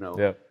story, as you know.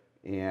 Yeah.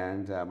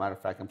 And matter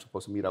of fact, I'm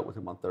supposed to meet up with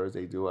him on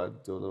Thursday, do a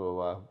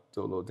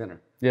little dinner.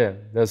 Yeah,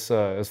 that's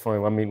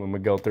funny. I'm meeting with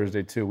Miguel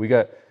Thursday too. We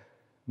got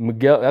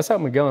Miguel. That's how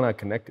Miguel and I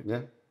connected.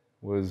 Yeah.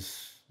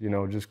 Was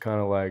just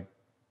kind of like,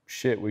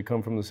 shit, we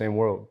come from the same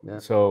world. Yeah.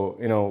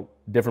 So,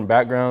 different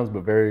backgrounds,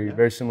 but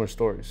very similar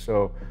stories.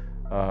 So,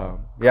 I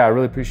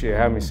really appreciate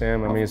having me,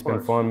 Sam. I mean, it's been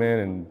fun, man,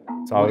 and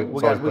it's always we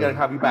got to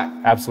have you back.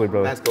 Absolutely,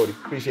 brother. Thanks, Cody.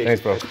 Appreciate you.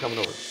 Thanks, bro. Thanks for coming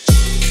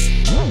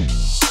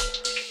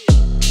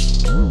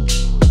over.